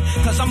spitting.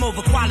 Cause I'm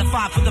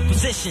overqualified for the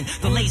position.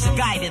 The laser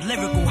guided,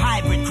 lyrical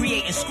hybrid,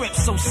 creating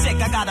scripts so sick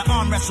I gotta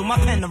arm wrestle my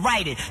pen to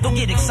write it. Don't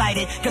get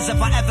excited, cause if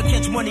I ever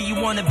catch one of you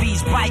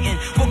wannabes biting,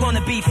 we're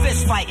gonna be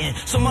fist fighting.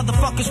 So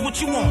motherfuckers,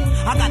 what you want?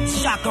 I got the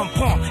shotgun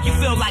pump. You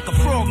feel like a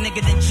frog,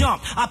 nigga, then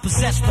jump. I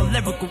possess the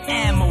lyrical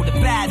ammo, the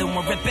battle,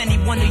 and rip any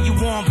one of you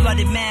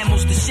warm-blooded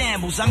mammals to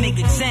shambles. I make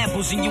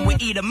examples and you will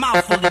eat a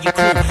mouthful of your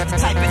crew. The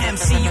type of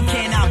MC you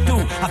can't outdo.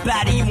 I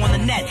batter you on the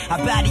net, I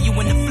batter you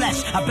in the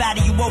flesh, I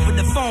batter you over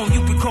the phone, you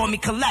can call me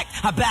collect.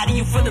 I batter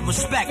you for the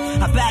respect,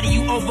 I batter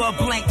you over a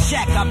blank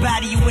check, I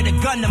batter you with a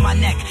gun to my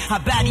neck, I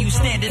batter you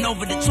standing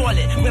over the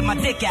toilet with my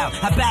dick out,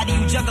 I batter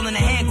you juggling a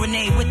hand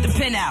grenade with the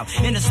pin out,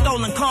 in a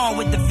stolen car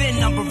with the VIN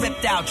number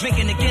ripped out,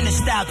 drinking a Guinness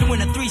style,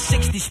 doing a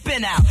 360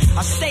 spin out.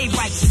 I stay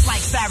righteous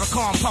like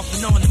Farrakhan,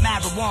 puffing on the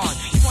marijuana.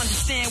 You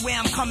understand where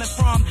I'm coming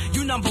from?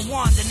 You number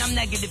one, then I'm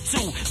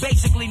 -2.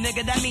 Basically,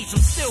 nigga, that means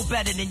I'm still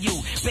better than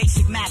you.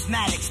 Basic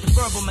mathematics, the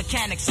verbal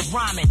mechanics of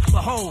rhyming.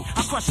 Behold,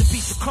 I crush a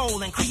piece of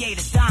coal and create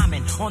a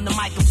diamond. On the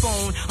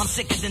microphone, I'm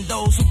sicker than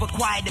those who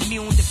acquired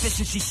immune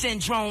deficiency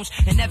syndromes.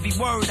 And every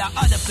word I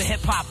utter for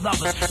hip-hop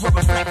lovers will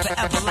reflect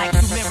forever like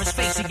two mirrors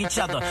facing each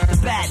other. The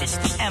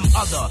baddest, the M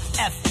other,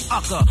 F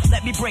ucker.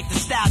 Let me break the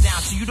style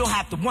down so you don't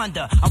have to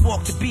wonder. I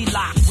walk the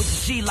B-lock with the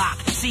G-lock,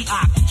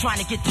 C-ock, trying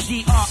to get the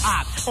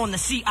D-R-ock on the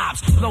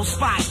C-ops. Blow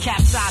spots,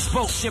 capsize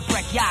boats,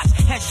 shipwreck yachts.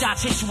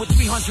 Headshots hit you with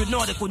 300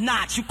 nautical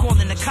knots. You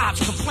calling the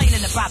cops,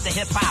 complaining about the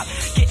hip-hop.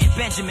 Getting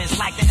Benjamins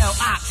like the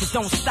L-Ox. It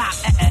don't stop,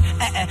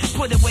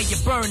 Put away your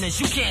burners,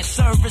 you can't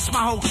service.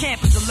 My whole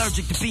camp is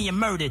allergic to being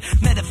murdered.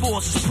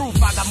 Metaphors is proof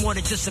I got more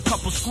than just a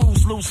couple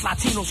screws loose.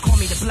 Latinos call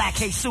me the Black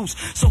Jesus.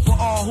 So for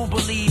all who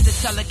believe the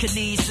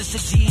telekinesis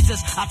of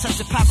Jesus, I touch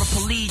a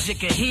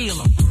paraplegic and heal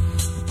them.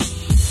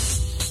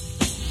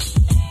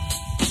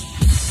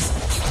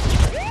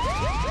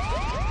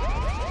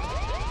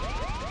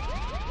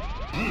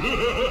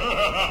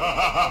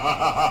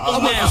 I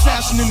went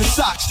assassin in the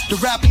socks, the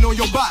rapping on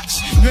your box.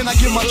 Then I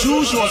get my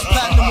jewels, yours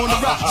platinum on the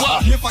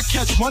rocks. And if I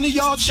catch one of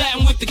y'all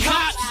chatting with the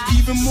cops,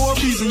 even more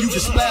reason you can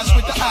splash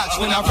with the ox.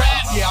 When I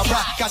rap, yeah, I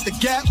rap. Got the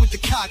gap with the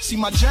cock. See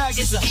my jag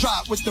is a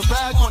drop with the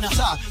rag on the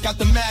top. Got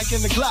the mag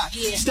and the Glock.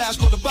 Stash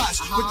for the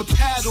box with the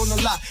pad on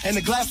the lot and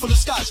the glass full of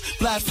scotch.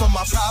 Blast from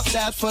my props,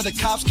 ad for the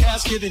cops,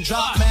 casket and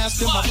drop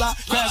mask in my block.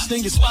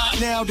 Blasting your spot.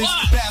 Now this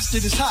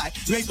bastard is hot.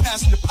 You ain't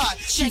passing the pot.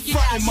 She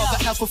frontin', mother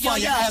effer, fire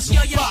your ass on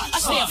the box. I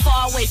stay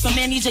far away from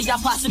any of y'all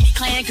possibly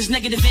clan, cause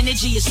negative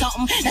energy is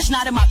something that's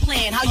not in my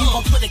plan. How you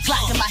gon' put a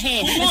Glock in my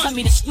hand and tell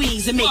me to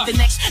squeeze and make the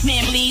next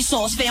man bleed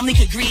so his family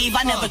could grieve?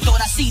 I never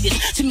thought I'd see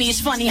this. To me, it's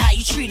funny how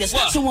you treat us.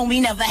 So when we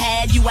never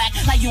had, you act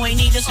like you ain't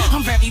need us.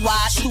 I'm very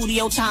wise,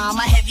 studio time,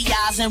 my heavy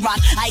eyes and rock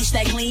ice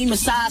that gleam,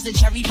 massage the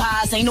cherry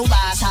pies. Ain't no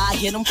lies how I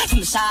get them, from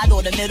the side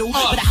or the middle. With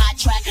a hot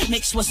track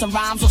mixed with some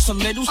rhymes or some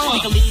riddles.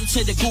 Make a lead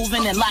to the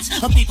grooving and lots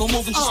of people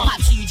moving. Just pop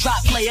till you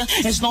drop, player.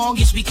 As long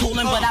as we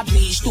coolin', but I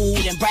breeze through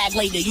and brag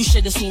later. You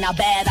should've seen how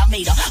bad I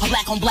made her. A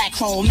black on black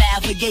chrome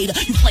navigator.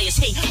 You players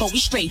hate, but we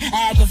straight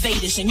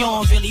aggravators. And you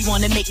don't really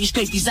wanna make me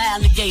scrape these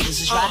alligators,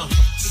 is right?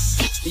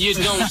 You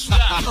don't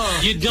stop,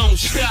 you don't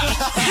stop,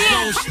 you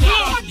don't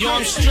stop. Yo,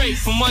 I'm straight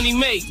for money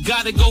make,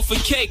 gotta go for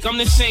cake. I'm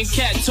the same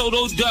cat,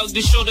 Toto Doug,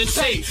 to show the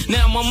tape.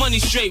 Now my money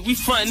straight, we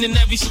frontin' in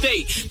every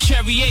state.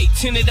 Cherry 8,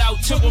 tinted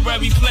out,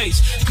 temporary place.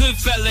 Good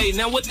fella,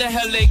 now what the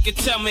hell they can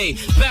tell me?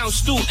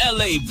 Bounce through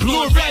LA,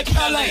 blue and red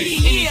LA.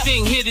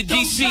 Anything here to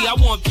DC, I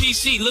want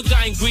PC. Look,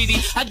 I ain't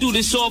greedy, I do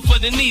this all for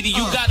the needy.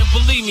 You gotta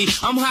believe me,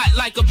 I'm hot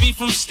like a beef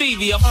from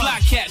Stevie. A fly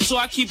cat, so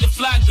I keep the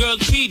fly girl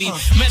Petey.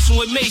 Messing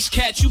with Mace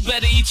Cat, you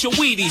better eat your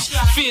Wheaties.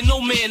 Fear no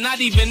man,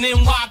 not even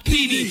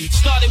NYPD.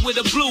 Started with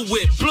a blue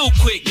whip, blue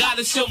quick, got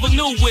a silver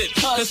new whip.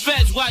 The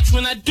feds watch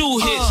when I do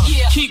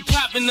hits. Keep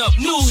popping up,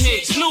 new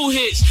hits, new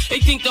hits. They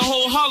think the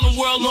whole Harlem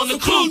world on the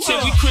crew till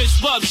we Chris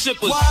Bub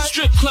sippers.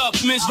 Strip club,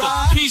 mister.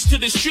 Peace to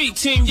the street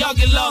team, y'all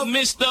get love,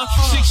 mister.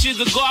 6 years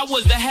ago, I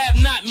was the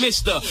have-not,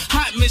 mister.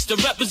 Hot mister,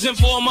 represent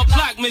for all my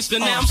block, mister.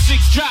 Now I'm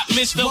 6 drop,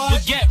 mister.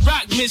 Forget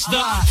rock,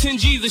 mister. 10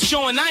 G's are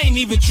showing, I ain't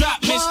even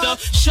drop, mister.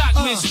 Shock,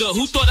 mister.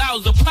 Who thought I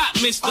was a pop,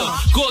 mister?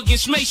 Go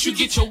against Mace, you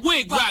get your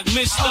wig rock,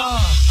 mister.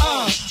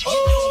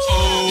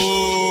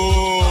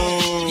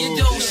 You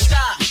don't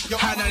stop.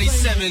 Hot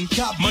 97,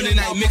 Monday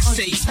night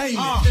mixtape.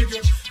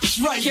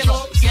 Right, kill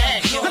him.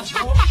 Yeah, kill him.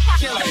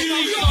 Kill him.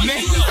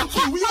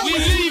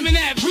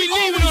 Man, we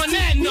leaving on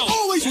that note.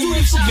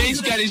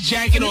 Mace got his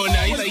jacket on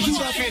now. He's like, he's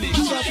finished.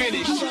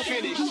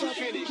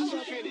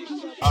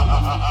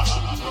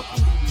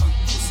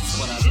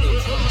 What I do.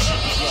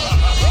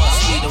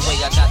 See the way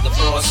I got the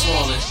broad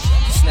swollen.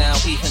 It's now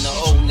beefing the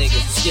old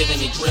niggas. It's giving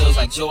me grills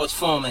like George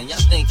Foreman. Y'all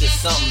think it's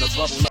something to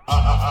bubble.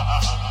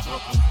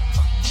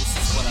 This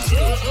is what I do.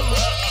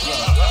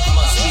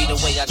 Must be the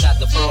way I got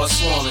the broad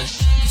swollen.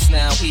 It's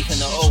now beefing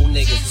the old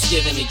niggas. It's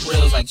giving me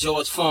grills like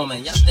George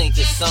Foreman. Y'all think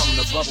it's something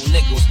to bubble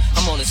nickels.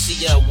 I'm on a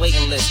CL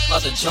waiting list.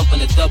 Other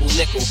jumping a double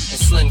nickel. And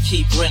Slim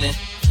keep grinning.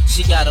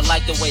 She gotta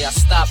like the way I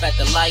stop at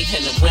the light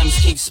and the rims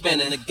keep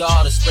spinning. The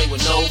guard is spray with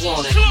no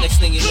warning. Next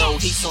thing you know,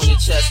 he's on your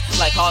chest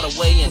like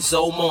Hardaway and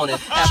Zoe Morning.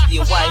 After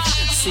your wife,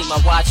 see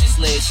my watch is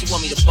lit. She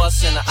want me to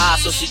bust in the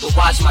eye so she can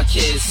watch my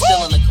kids.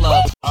 Still in the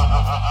club.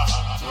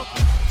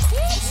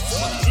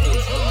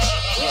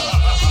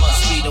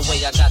 Must be the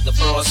way I got the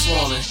broad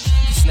swollen.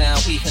 It's now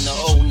beefing the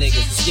old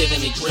niggas. It's giving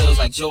me grills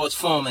like George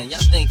Foreman.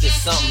 Y'all think it's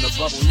something to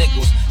bubble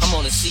nickels. I'm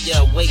on a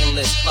CL waiting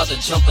list. Other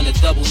jumping a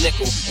double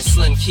nickel. And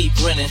Slim keep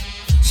grinning.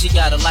 She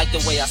gotta like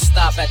the way I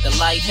stop at the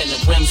light and the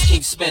rims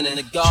keep spinning.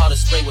 The guard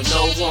is spray with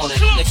no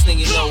warning. Next thing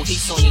you know,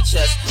 he's on your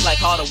chest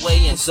like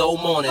Hardaway and Zoe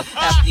Morning.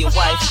 After your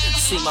wife,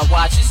 see my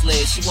watch is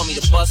lit. She want me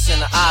to bust in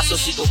the eye so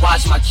she can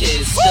watch my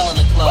kids. Still in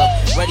the club,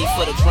 ready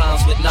for the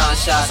grounds with 9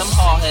 shots. I'm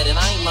hard-headed,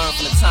 I ain't learned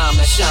from the time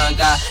that Sean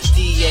got.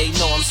 DA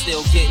know I'm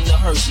still getting the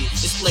Hershey.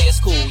 This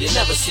player's cool, you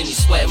never see me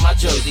sweating my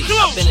jersey.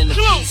 I've been in the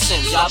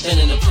precincts, y'all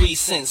been in the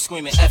precincts,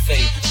 screaming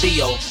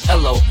FABOLOUS.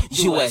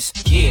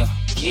 Yeah,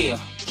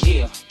 yeah,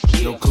 yeah.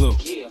 Yo, Clue.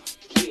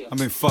 I've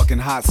been fucking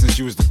hot since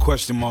you was the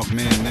question mark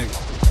man, nigga.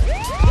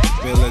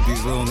 Better let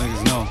these little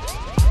niggas know.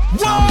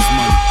 Time is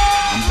money.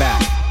 I'm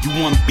back. You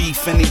want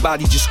beef,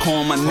 anybody just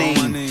call my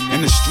name.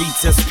 In the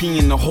streets, SP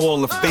in the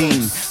Hall of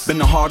Fame. Been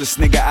the hardest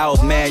nigga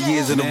out mad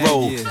years in a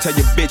row. Tell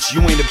your bitch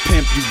you ain't a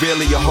pimp, you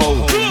really a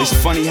hoe. It's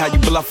funny how you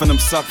bluffing them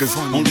suckers.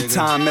 Only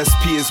time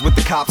SP is with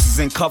the cops is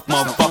in cuff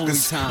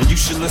motherfuckers. And you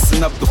should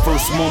listen up the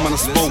first moment I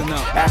spoke.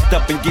 Act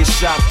up and get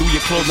shot through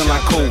your clothing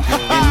like coke.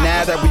 And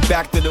now that we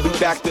back to the hood,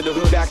 back to the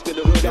hood, back to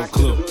the hood. Yo,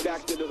 Clue.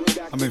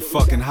 I've been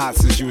fucking hot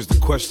since you was the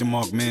question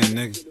mark man,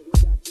 nigga.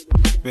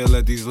 Better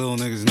let these little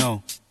niggas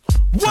know.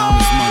 Time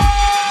is money.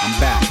 I'm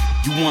back.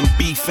 You want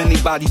beef,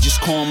 anybody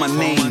just call my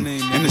name.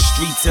 In the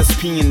streets,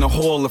 SP in the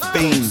Hall of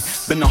Fame.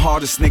 Been the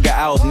hardest nigga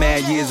out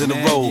mad years in a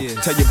row.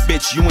 Tell your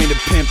bitch you ain't a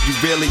pimp, you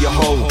really a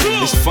hoe.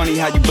 It's funny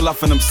how you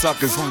bluffing them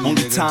suckers.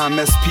 Only time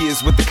SP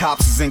is with the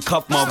cops is in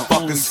cuff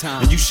motherfuckers.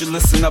 And you should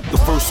listen up the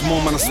first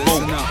moment I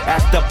spoke.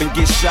 Act up and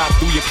get shot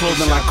through your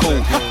clothing like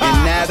coke.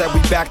 And now that we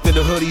back to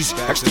the hoodies,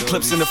 extra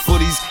clips in the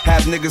footies,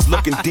 have niggas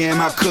looking damn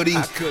how could he?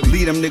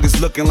 Leave them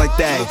niggas looking like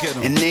that.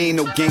 And they ain't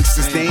no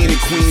gangsters, they ain't in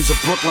Queens or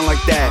Brooklyn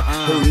like that.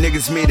 Heard niggas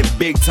niggas made it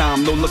big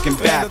time, no looking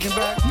back.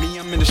 Me,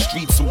 I'm in the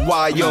streets of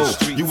YO.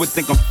 You would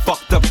think I'm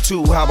fucked up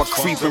too, how I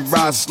creep and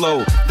ride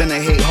slow. Then I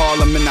hate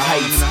Harlem in the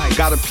Heights.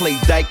 Gotta play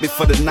Dyke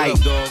for the night.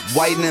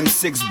 White and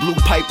M6, blue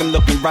pipe and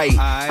looking right.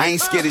 I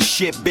ain't scared of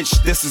shit,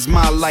 bitch, this is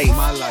my life.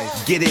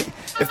 Get it?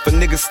 If a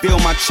nigga steal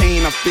my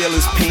chain, I feel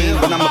his pain.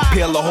 But I'ma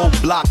peel a whole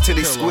block till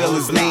they squeal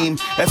his name.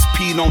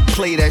 SP don't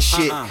play that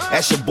shit.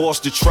 Ask your boss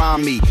to try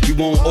me. You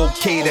won't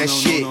okay that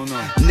shit.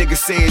 Nigga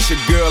say it's your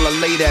girl, I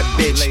lay that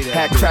bitch.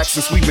 Had crack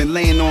since we been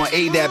laying on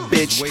A that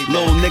bitch.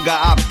 Little nigga,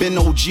 I been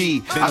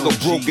OG. I go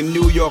broke in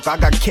New York, I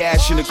got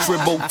cash in the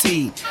crib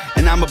OT.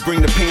 And I'ma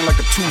bring the pain like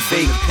a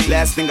toothache.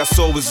 Last thing I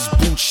saw was his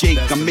boot shake.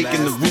 I'm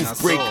making the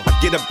roof break. I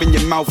get up in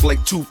your mouth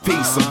like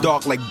toothpaste. I'm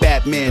dark like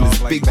Batman.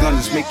 This big gun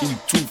is making you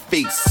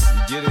two-faced.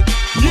 Get it?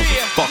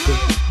 Motherfucker.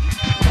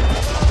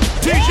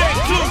 DJ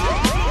Clue.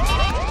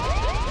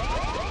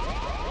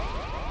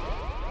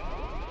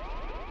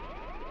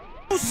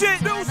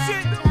 New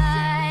shit.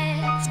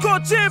 Score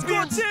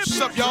champion.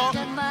 What's up, y'all?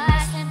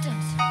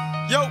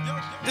 Yo,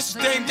 this is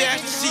Dame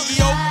Dash, the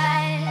CEO.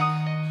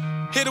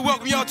 Here to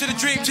welcome y'all to the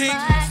Dream Team.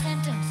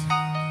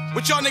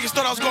 What y'all niggas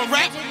thought I was gonna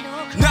rap?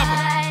 Never.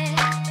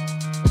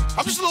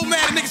 I'm just a little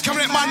mad at niggas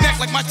coming at my neck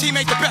like my team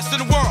ain't the best in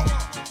the world.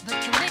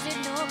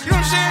 You know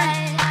what I'm saying?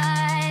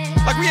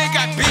 Like we ain't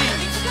got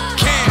beans,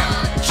 Cam,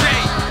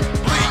 Jay,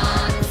 Lee,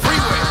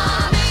 Freeway.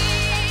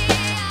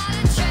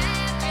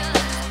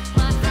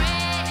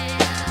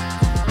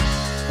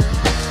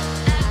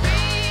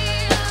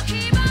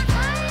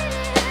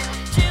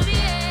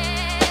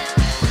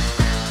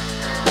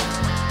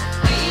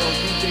 Yo,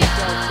 DJ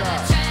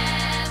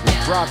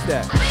Southside. Drop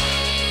that.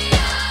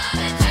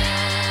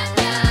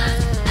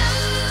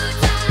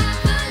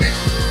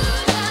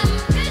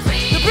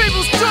 The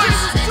people's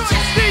choice.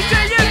 DJ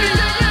Envy.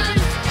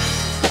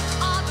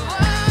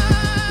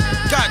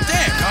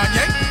 Goddamn,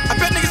 Kanye. I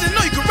bet niggas didn't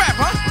know you could rap,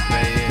 huh?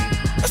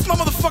 That's my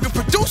motherfucking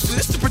producer.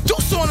 This the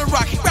producer on the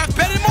rock. He rap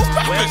better than most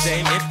rappers. Well,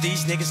 Dame, if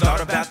these niggas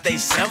thought about they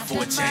self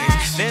for a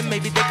change, then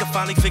maybe they could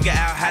finally figure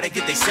out how to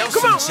get they self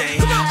some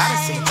change. I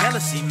done seen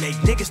jealousy make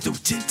niggas do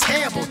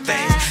terrible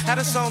things. How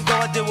the song go,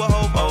 I do a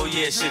hope, oh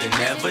yeah, should've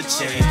never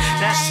changed.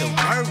 Not so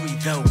worry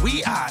though,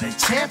 we are the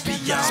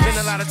champions. Spend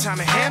a lot of time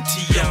in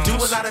Hampton, do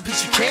a lot of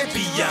beats you can't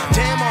be young.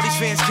 Damn, all these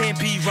fans can't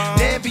be wrong.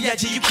 Damn,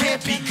 B.I.G. you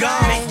can't be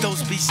gone. Make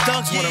those beats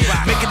thugs wanna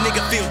rock. Make a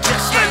nigga feel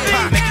just like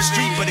pop. Make it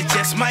street, but it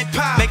just might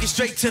pop. Make it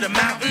straight to the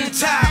mountain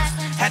top.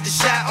 Had to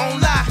shine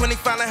on lock when they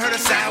finally heard a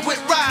sound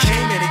with rock.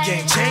 Came in the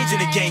game, changing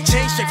the game,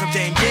 changed straight from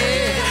Dame,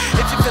 yeah.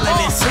 If you feeling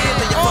this here,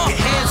 then your fucking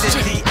hands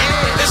in the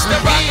air. It's the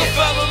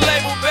Rockefeller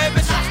label,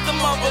 baby. It's the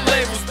mother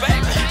labels,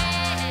 baby.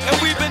 And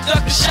we've been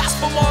ducking shots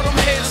from all them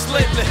haters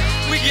lately.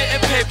 We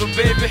getting paper,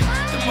 baby.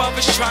 The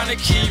mothers trying to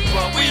keep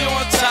up. We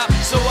on top,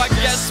 so I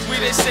guess we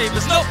they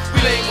savers. No, we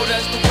labeled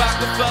as the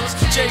Rockefellers.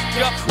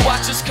 Jacob,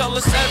 watch us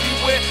colors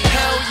everywhere.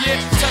 Hell yeah,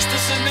 test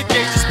us in the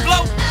gauges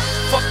blow.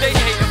 Fuck they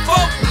hating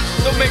folk.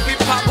 Don't make me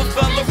pop a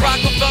fella,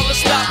 Rockefeller,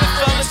 stop it,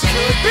 fellas.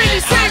 Could be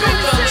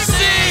Rockefeller,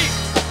 see?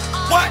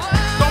 What?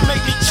 Don't make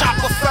me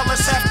chopper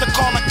fellas. Have to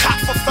call a cop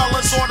for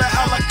fellas or the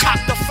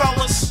helicopter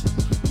fellas.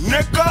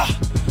 Nigga,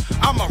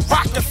 I'm a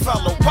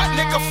Rockefeller. What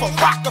nigga for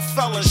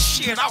Rockefeller?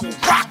 Shit, I will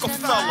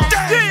Rockefeller.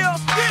 Damn.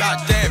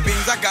 Goddamn,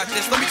 Beans, I got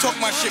this. Let me talk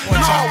my shit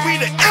one time. No, we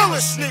the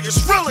illest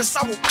niggas, realest.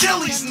 I will kill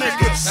these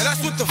niggas. Now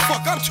that's what the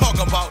fuck I'm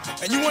talking about.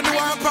 And you wonder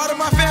why I'm proud of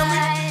my family?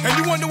 And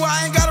you wonder why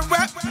I ain't gotta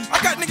rap? I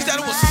got niggas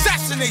that'll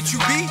assassinate you,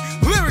 B.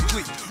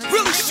 Lyrically,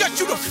 really shut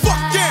you the fuck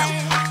down.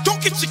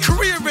 Don't get your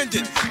career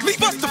ended.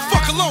 Leave us the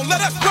fuck alone.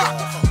 Let us rock.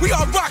 We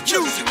are rock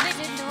music.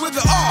 With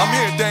the R. I'm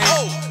here, Dame.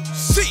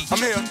 O-C. I'm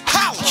here.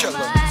 Holla.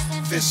 Killer.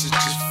 This is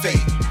just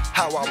fate.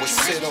 How I would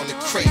sit on the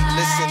crate,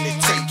 listen to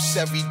tapes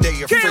every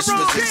day of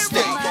Christmas at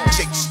stake.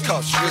 Chicks,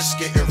 cuffs, risk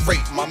getting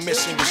raped. My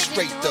mission was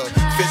straight to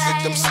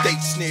visit them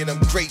states near them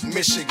great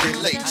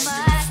Michigan lakes.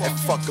 And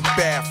fuck a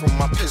bathroom,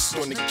 my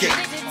pistol on the gate.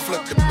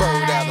 Flip the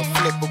bird out and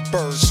flip a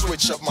bird,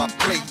 switch up my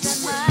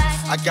plates.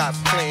 I got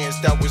plans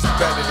that was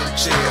better than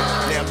jail.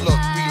 Now look,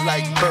 we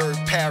like Bird,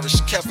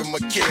 Parrish, Kevin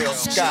McHale,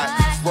 Scott,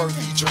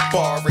 Worthy,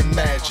 Jabbar, and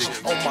Magic.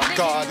 Oh my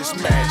God, it's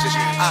magic.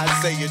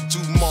 Isaiah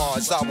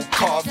Dumas, I will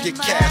carve your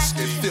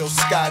casket. Phil,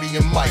 Scotty,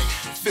 and Mike.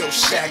 Phil,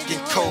 Shaq,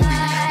 and Kobe.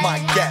 My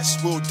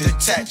gas will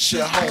detach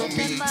your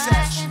homies.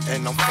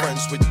 And I'm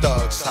friends with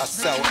thugs. I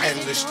sell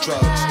endless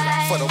drugs.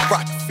 For the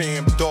rock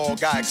fam,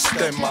 dog, I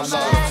extend my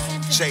love.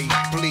 Jay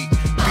Bleak,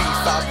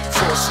 beef, I'll be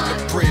crossing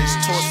the bridge.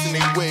 Tossing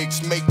they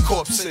wigs, make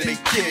corpse of they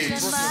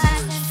kids.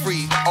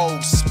 Free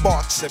old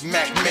Sparks at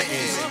Mac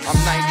Mittens. I'm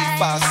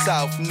 95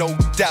 South, no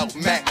doubt,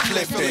 Mac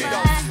Clippin'.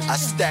 I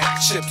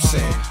stack chips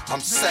in, I'm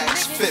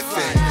Saks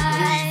Fiffin'.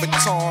 Louis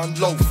Vuitton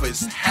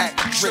loafers, hat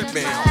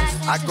drippin'.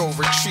 I go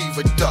retrieve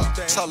a duck,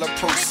 tell her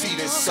proceed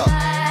and suck.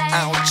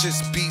 I don't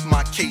just beat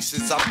my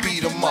cases, I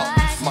beat them up.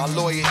 My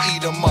lawyer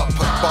eat them up,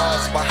 put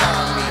bars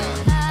behind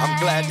me. I'm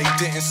glad they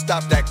didn't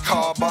stop that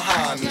car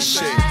behind me.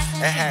 Shit,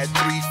 it had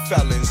 3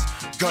 felons,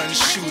 gun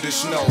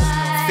shooters, no.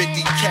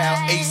 50 cal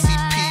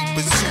ACP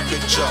bazooka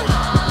Joe.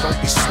 Don't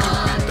be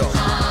stupid though.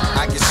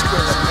 I get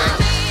Skrilla, man.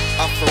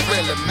 I'm for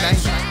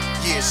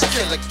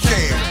Killer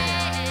Cam.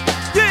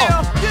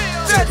 Yeah.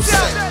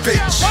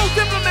 Bitch. Old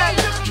Diplomat,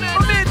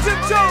 my man Tim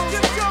Jones,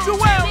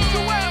 Joel.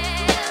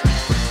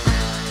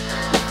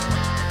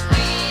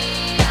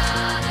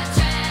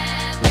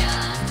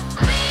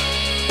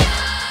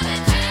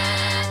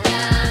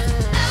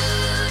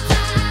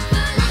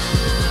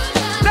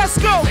 Let's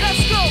go. My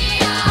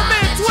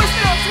man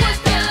Twister.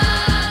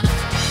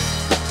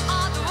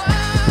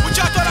 What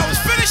y'all thought I was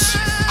finished?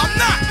 I'm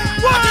not.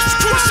 I'm just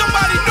recruiting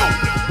somebody new.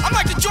 I'm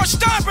like the George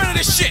Steinbrenner of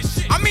this shit.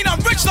 I mean, I'm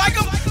rich like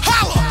him.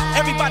 Holla!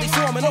 Everybody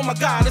swarming, oh my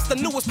god, it's the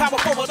newest power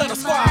forward of the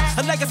squad.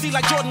 A legacy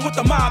like Jordan with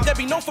the mob, they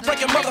be known for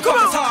breaking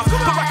motherfuckers' hearts. Put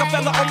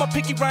Rockefeller on my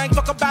pinky ring,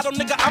 fuck a battle,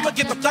 nigga, I'ma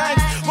get the things.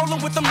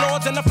 Rolling with them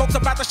lords and the folks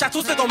about the shots,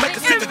 who still gon' make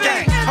us kick a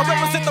gang. I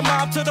represent the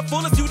mob to the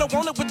fullest, you don't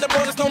want it with the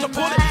boy that's known to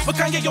pull it. But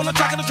Kanye on the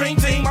track of the dream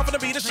team, I'm finna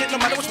be the shit no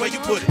matter which way you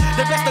put it.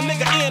 They bless the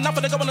nigga in, I'm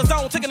finna go in the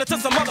zone, taking it to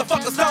some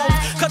motherfuckers' stones.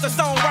 Cause it's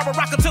on,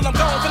 rock until I'm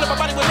gone, fill up my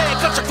body with lead,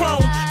 cut your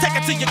chrome. Take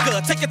it to your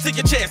gut, take it to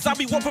your chest. I'll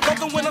be one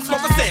provoking when I'm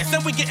smoking cess.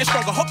 Then we getting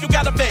stronger, hope you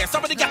got a vest.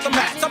 Somebody got the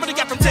mat, somebody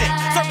got them tech.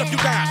 Something if you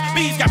down,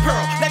 B's got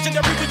pearl.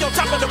 Legendary, we on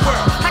top of the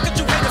world. I can